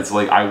people, it's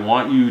like I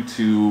want you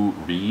to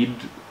read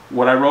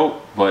what I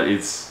wrote, but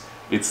it's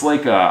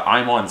like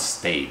I'm on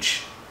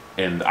stage,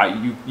 and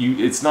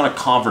it's not a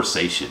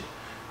conversation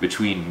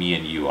between me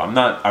and you. I'm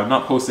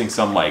not posting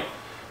some like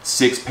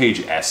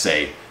 6-page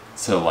essay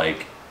to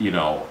like, you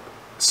know,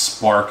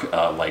 spark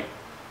like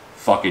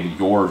fucking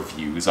your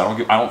views. I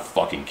don't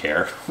fucking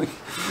care.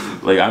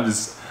 Like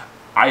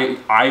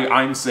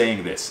I'm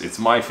saying this. It's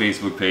my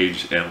Facebook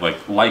page, and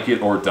like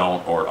it or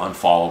don't, or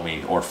unfollow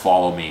me or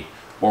follow me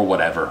or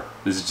whatever.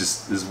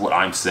 This is what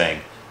I'm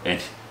saying.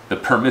 And the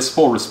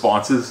permissible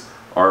responses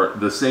are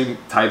the same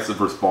types of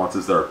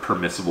responses that are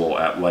permissible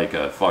at like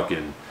a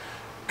fucking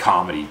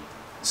comedy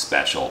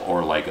special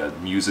or like a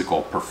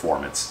musical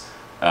performance.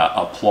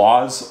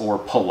 Applause or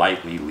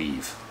politely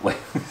leave. Like,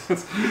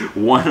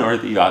 one or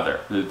the other.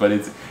 But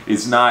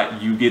it's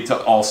not you get to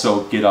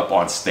also get up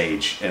on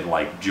stage and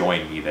like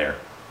join me there.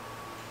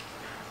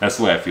 That's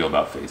the way I feel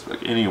about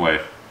Facebook.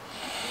 Anyway,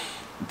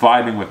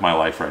 vibing with my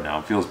life right now.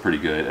 It feels pretty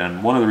good.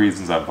 And one of the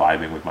reasons I'm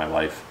vibing with my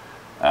life,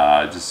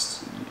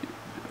 just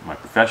my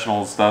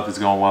professional stuff is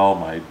going well.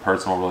 My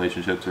personal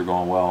relationships are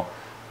going well.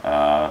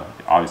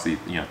 Obviously,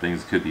 you know,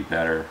 things could be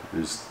better.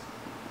 There's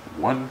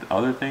one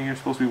other thing you're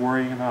supposed to be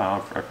worrying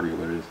about. I forget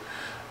what it is.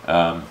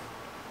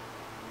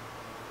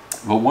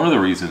 But one of the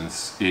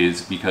reasons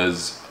is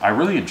because I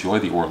really enjoy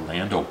the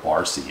Orlando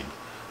bar scene.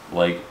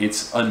 Like,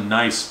 it's a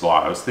nice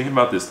spot. I was thinking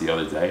about this the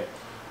other day,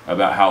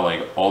 about how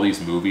like all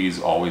these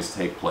movies always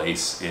take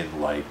place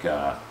in like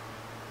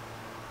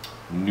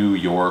New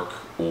York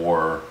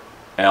or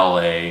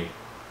LA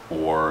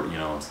or, you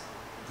know,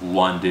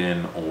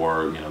 London,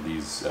 or, you know,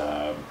 these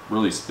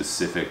really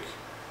specific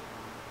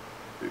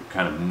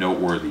kind of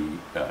noteworthy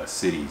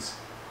cities.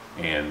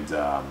 And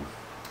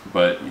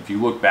but if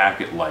you look back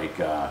at like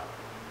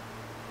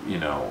you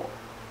know,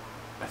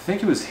 I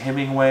think it was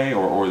Hemingway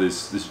or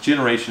this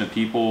generation of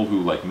people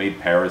who like made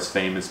Paris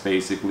famous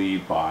basically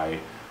by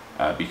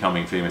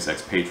becoming famous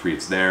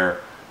expatriates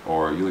there.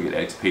 Or you look at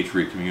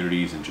expatriate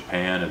communities in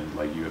Japan, and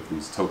like you have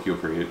these Tokyo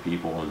creative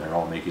people, and they're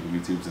all making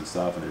YouTubes and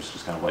stuff, and there's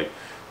just kind of like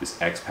this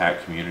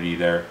expat community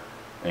there.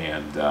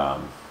 And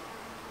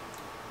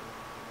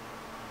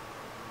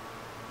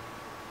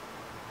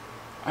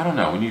I don't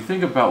know, when you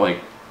think about like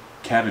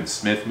Kevin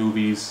Smith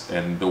movies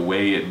and the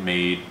way it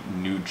made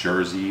New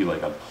Jersey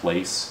like a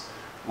place,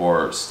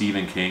 or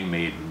Stephen King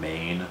made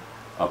Maine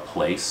a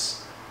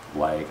place,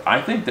 like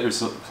I think there's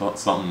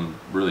something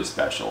really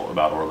special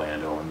about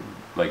Orlando. And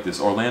like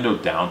this Orlando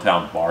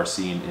downtown bar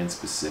scene in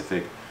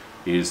specific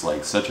is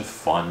like such a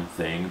fun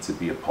thing to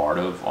be a part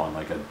of on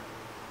like a,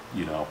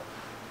 you know,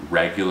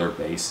 regular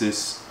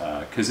basis,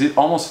 because it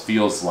almost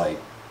feels like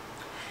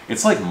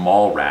it's like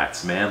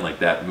Mallrats, man, like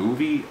that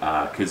movie,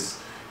 because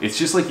it's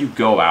just like you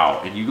go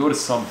out and you go to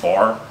some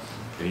bar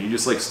and you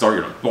just like start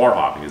your bar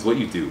hopping is what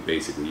you do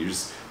basically. You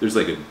just, there's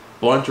like a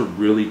bunch of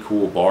really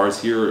cool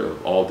bars here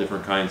of all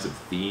different kinds of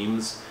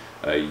themes.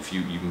 If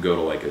you can go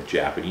to like a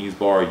Japanese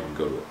bar, you can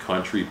go to a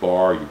country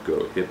bar, you can go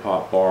to a hip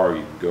hop bar,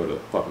 you can go to a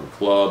fucking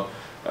club,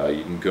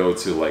 you can go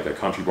to like a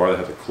country bar that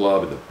has a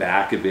club in the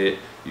back of it,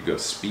 you go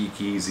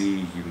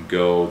speakeasy, you can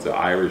go to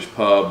Irish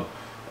pub,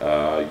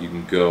 you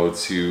can go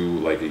to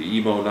like an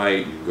emo night,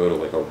 you can go to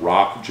like a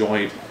rock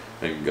joint,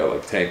 and you can go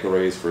like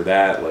Tanquerays for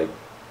that. Like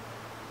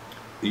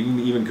you can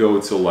even go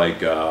to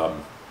like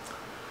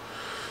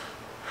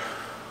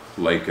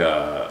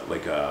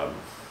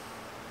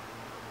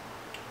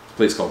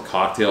place called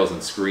Cocktails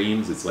and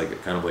Screams. It's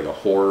like kind of like a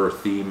horror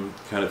theme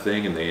kind of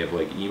thing, and they have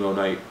like emo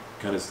night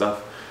kind of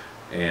stuff.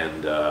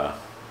 And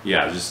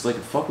yeah, just like a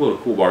fuckload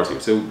of cool bars here.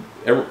 So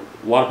a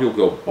lot of people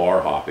go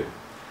bar hopping,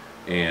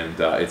 and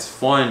it's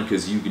fun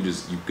because you can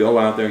just, you go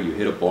out there, you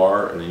hit a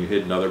bar, and then you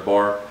hit another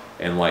bar,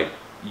 and like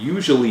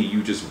usually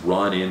you just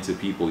run into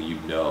people you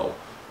know.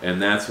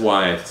 And that's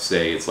why I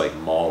say it's like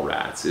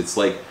Mallrats. It's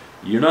like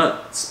you're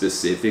not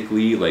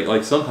specifically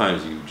like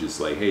sometimes you just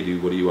like, hey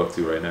dude, what are you up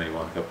to right now? You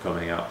want to come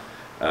hang out?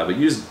 But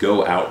you just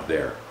go out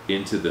there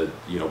into the,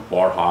 you know,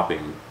 bar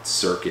hopping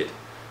circuit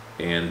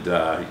and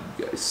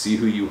see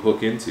who you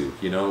hook into.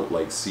 You know,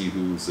 like see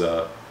who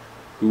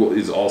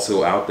is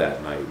also out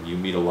that night. You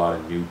meet a lot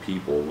of new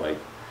people. Like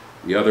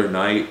the other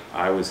night,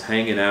 I was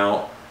hanging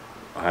out.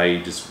 I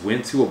just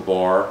went to a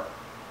bar.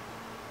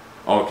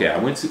 Okay, I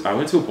went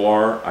to a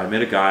bar. I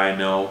met a guy I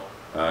know.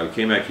 We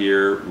came back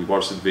here, we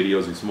watched some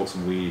videos, we smoked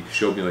some weed. He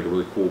showed me like a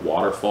really cool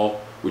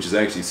waterfall, which is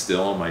actually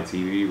still on my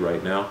TV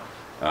right now.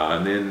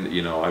 And then,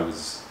 you know, I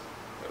was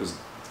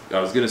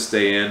gonna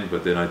stay in,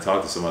 but then I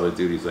talked to some other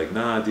dude. He's like,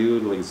 nah,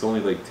 dude, like it's only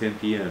like 10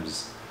 p.m.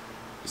 Just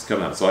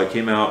come out. So I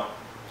came out,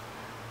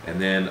 and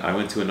then I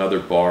went to another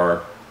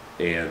bar,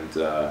 and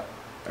I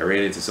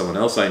ran into someone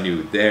else I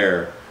knew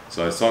there.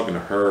 So I was talking to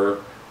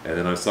her, and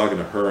then I was talking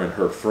to her and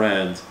her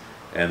friend.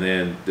 And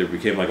then there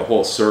became like a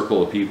whole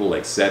circle of people,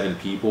 like 7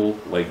 people,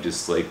 like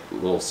just like a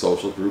little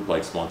social group,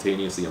 like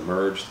spontaneously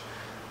emerged.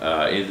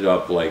 Ended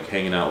up like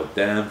hanging out with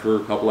them for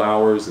a couple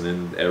hours, and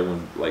then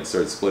everyone like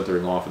started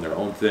splintering off in their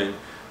own thing.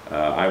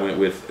 I went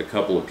with a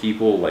couple of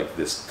people, like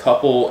this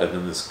couple, and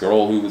then this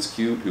girl who was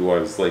cute, who I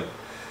was like,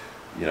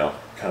 you know,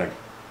 kind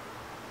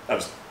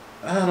of,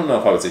 I don't know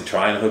if I would say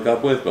trying to hook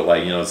up with, but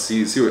like, you know,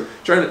 see what,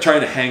 trying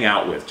to hang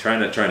out with,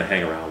 trying to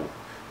hang around,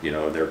 you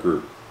know, in their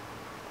group.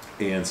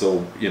 And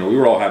so, you know, we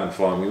were all having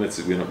fun. We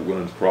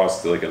went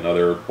across to like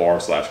another bar /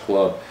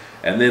 club,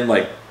 and then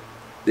like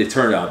it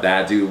turned out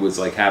that dude was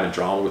like having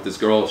drama with this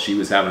girl. She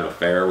was having an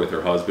affair with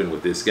her husband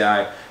with this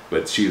guy,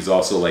 but she was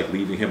also like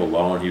leaving him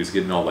alone. He was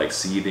getting all like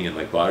seething and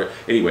like butter.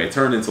 Anyway, it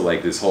turned into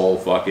like this whole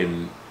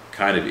fucking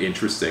kind of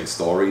interesting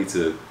story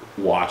to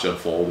watch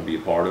unfold and be a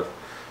part of,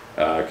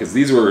 because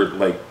these were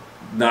like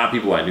not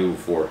people I knew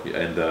before.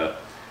 And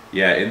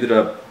yeah, ended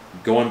up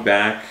going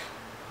back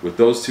with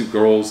those 2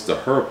 girls to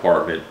her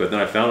apartment, but then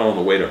I found out on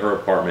the way to her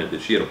apartment that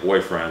she had a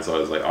boyfriend. So I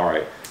was like, all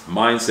right,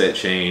 mindset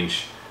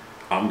change.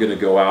 I'm gonna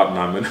go out and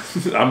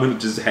I'm gonna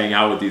just hang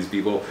out with these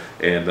people,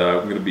 and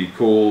I'm gonna be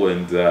cool.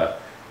 And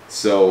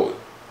so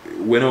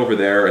went over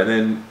there, and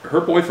then her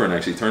boyfriend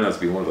actually turned out to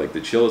be one of like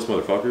the chillest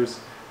motherfuckers.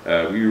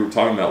 We were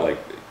talking about like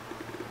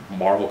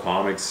Marvel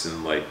comics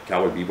and like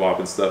Cowboy Bebop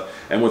and stuff.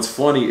 And what's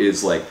funny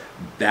is like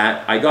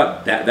that I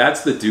got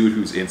that's the dude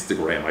whose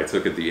Instagram I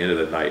took at the end of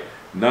the night.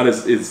 Not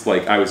as it's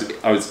like I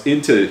was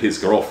into his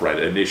girlfriend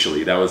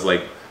initially. That was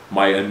like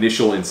my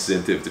initial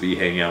incentive to be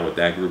hanging out with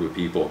that group of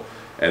people.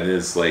 And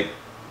it's like,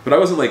 but I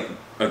wasn't like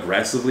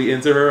aggressively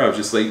into her. I was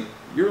just like,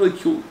 you're really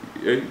cute.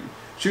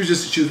 She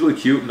was really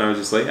cute, and I was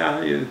just like, yeah.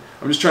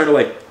 I'm just trying to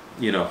like,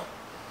 you know,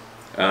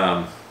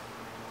 I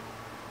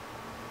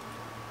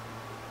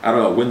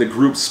don't know. When the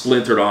group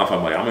splintered off,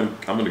 I'm like, I'm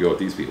gonna go with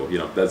these people. You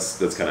know, that's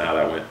kind of how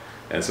that went.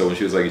 And so when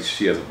she was like,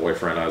 she has a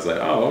boyfriend, I was like,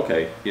 oh,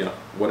 okay, you know,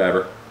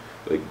 whatever.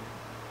 Like,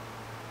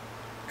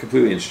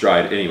 completely in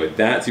stride. Anyway,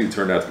 that dude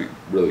turned out to be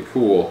really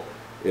cool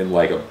in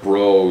like a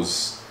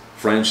bros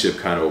friendship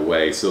kind of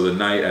away. So the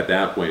night at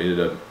that point ended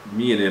up,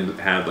 me and him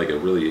had like a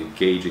really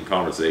engaging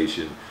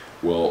conversation.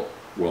 Well,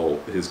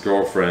 his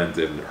girlfriend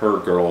and her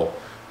girl,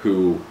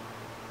 who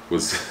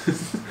was,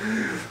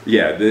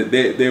 yeah,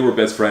 they were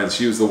best friends.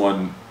 She was the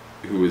one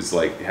who was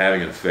like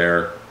having an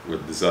affair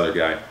with this other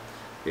guy,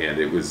 and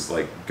it was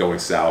like going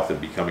south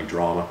and becoming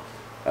drama.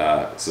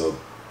 So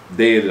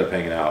they ended up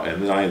hanging out,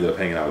 and then I ended up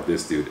hanging out with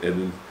this dude,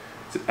 and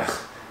then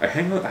I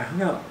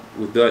hung out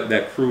with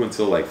that crew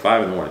until like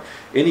 5 in the morning.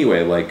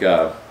 Anyway, like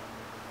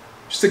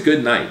just a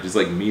good night, just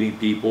like meeting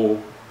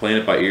people, playing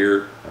it by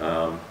ear,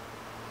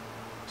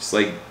 just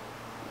like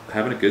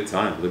having a good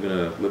time,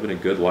 living a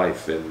good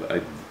life, and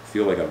I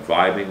feel like I'm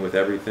vibing with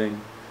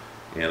everything,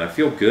 and I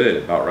feel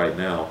good about right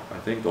now. I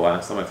think the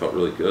last time I felt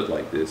really good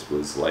like this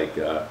was like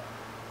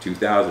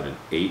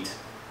 2008,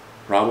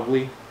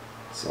 probably.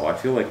 So I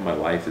feel like my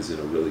life is in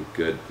a really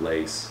good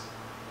place,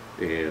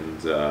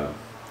 and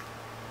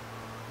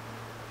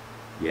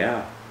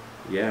yeah,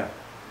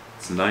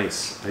 it's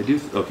nice. I do.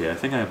 Okay, I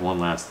think I have one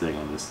last thing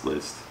on this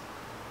list.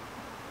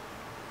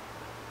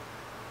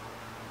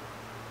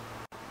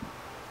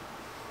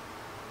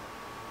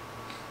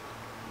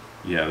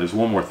 Yeah, there's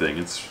one more thing.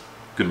 It's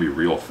gonna be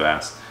real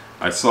fast.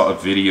 I saw a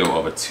video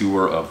of a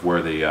tour of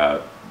where they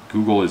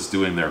Google is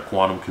doing their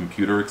quantum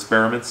computer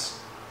experiments,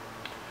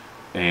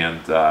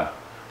 and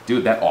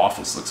dude, that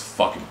office looks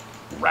fucking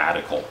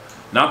radical.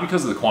 Not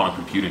because of the quantum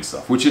computing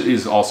stuff, which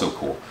is also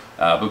cool,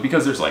 but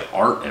because there's like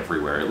art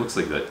everywhere. It looks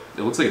like that.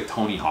 It looks like a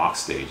Tony Hawk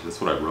stage. That's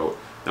what I wrote.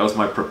 That was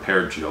my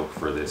prepared joke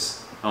for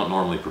this. I don't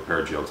normally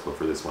prepare jokes, but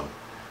for this one,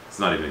 it's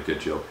not even a good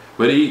joke.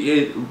 But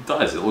it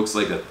does. It looks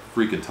like a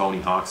freaking Tony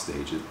Hawk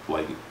stage.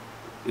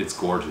 It's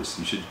gorgeous.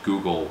 You should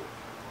Google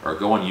or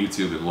go on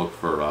YouTube and look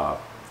for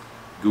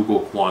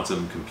Google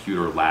Quantum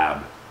Computer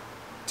Lab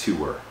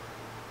tour,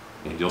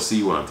 and you'll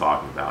see what I'm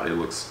talking about. It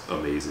looks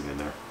amazing in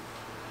there.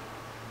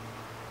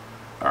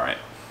 All right,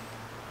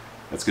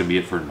 that's gonna be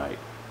it for tonight.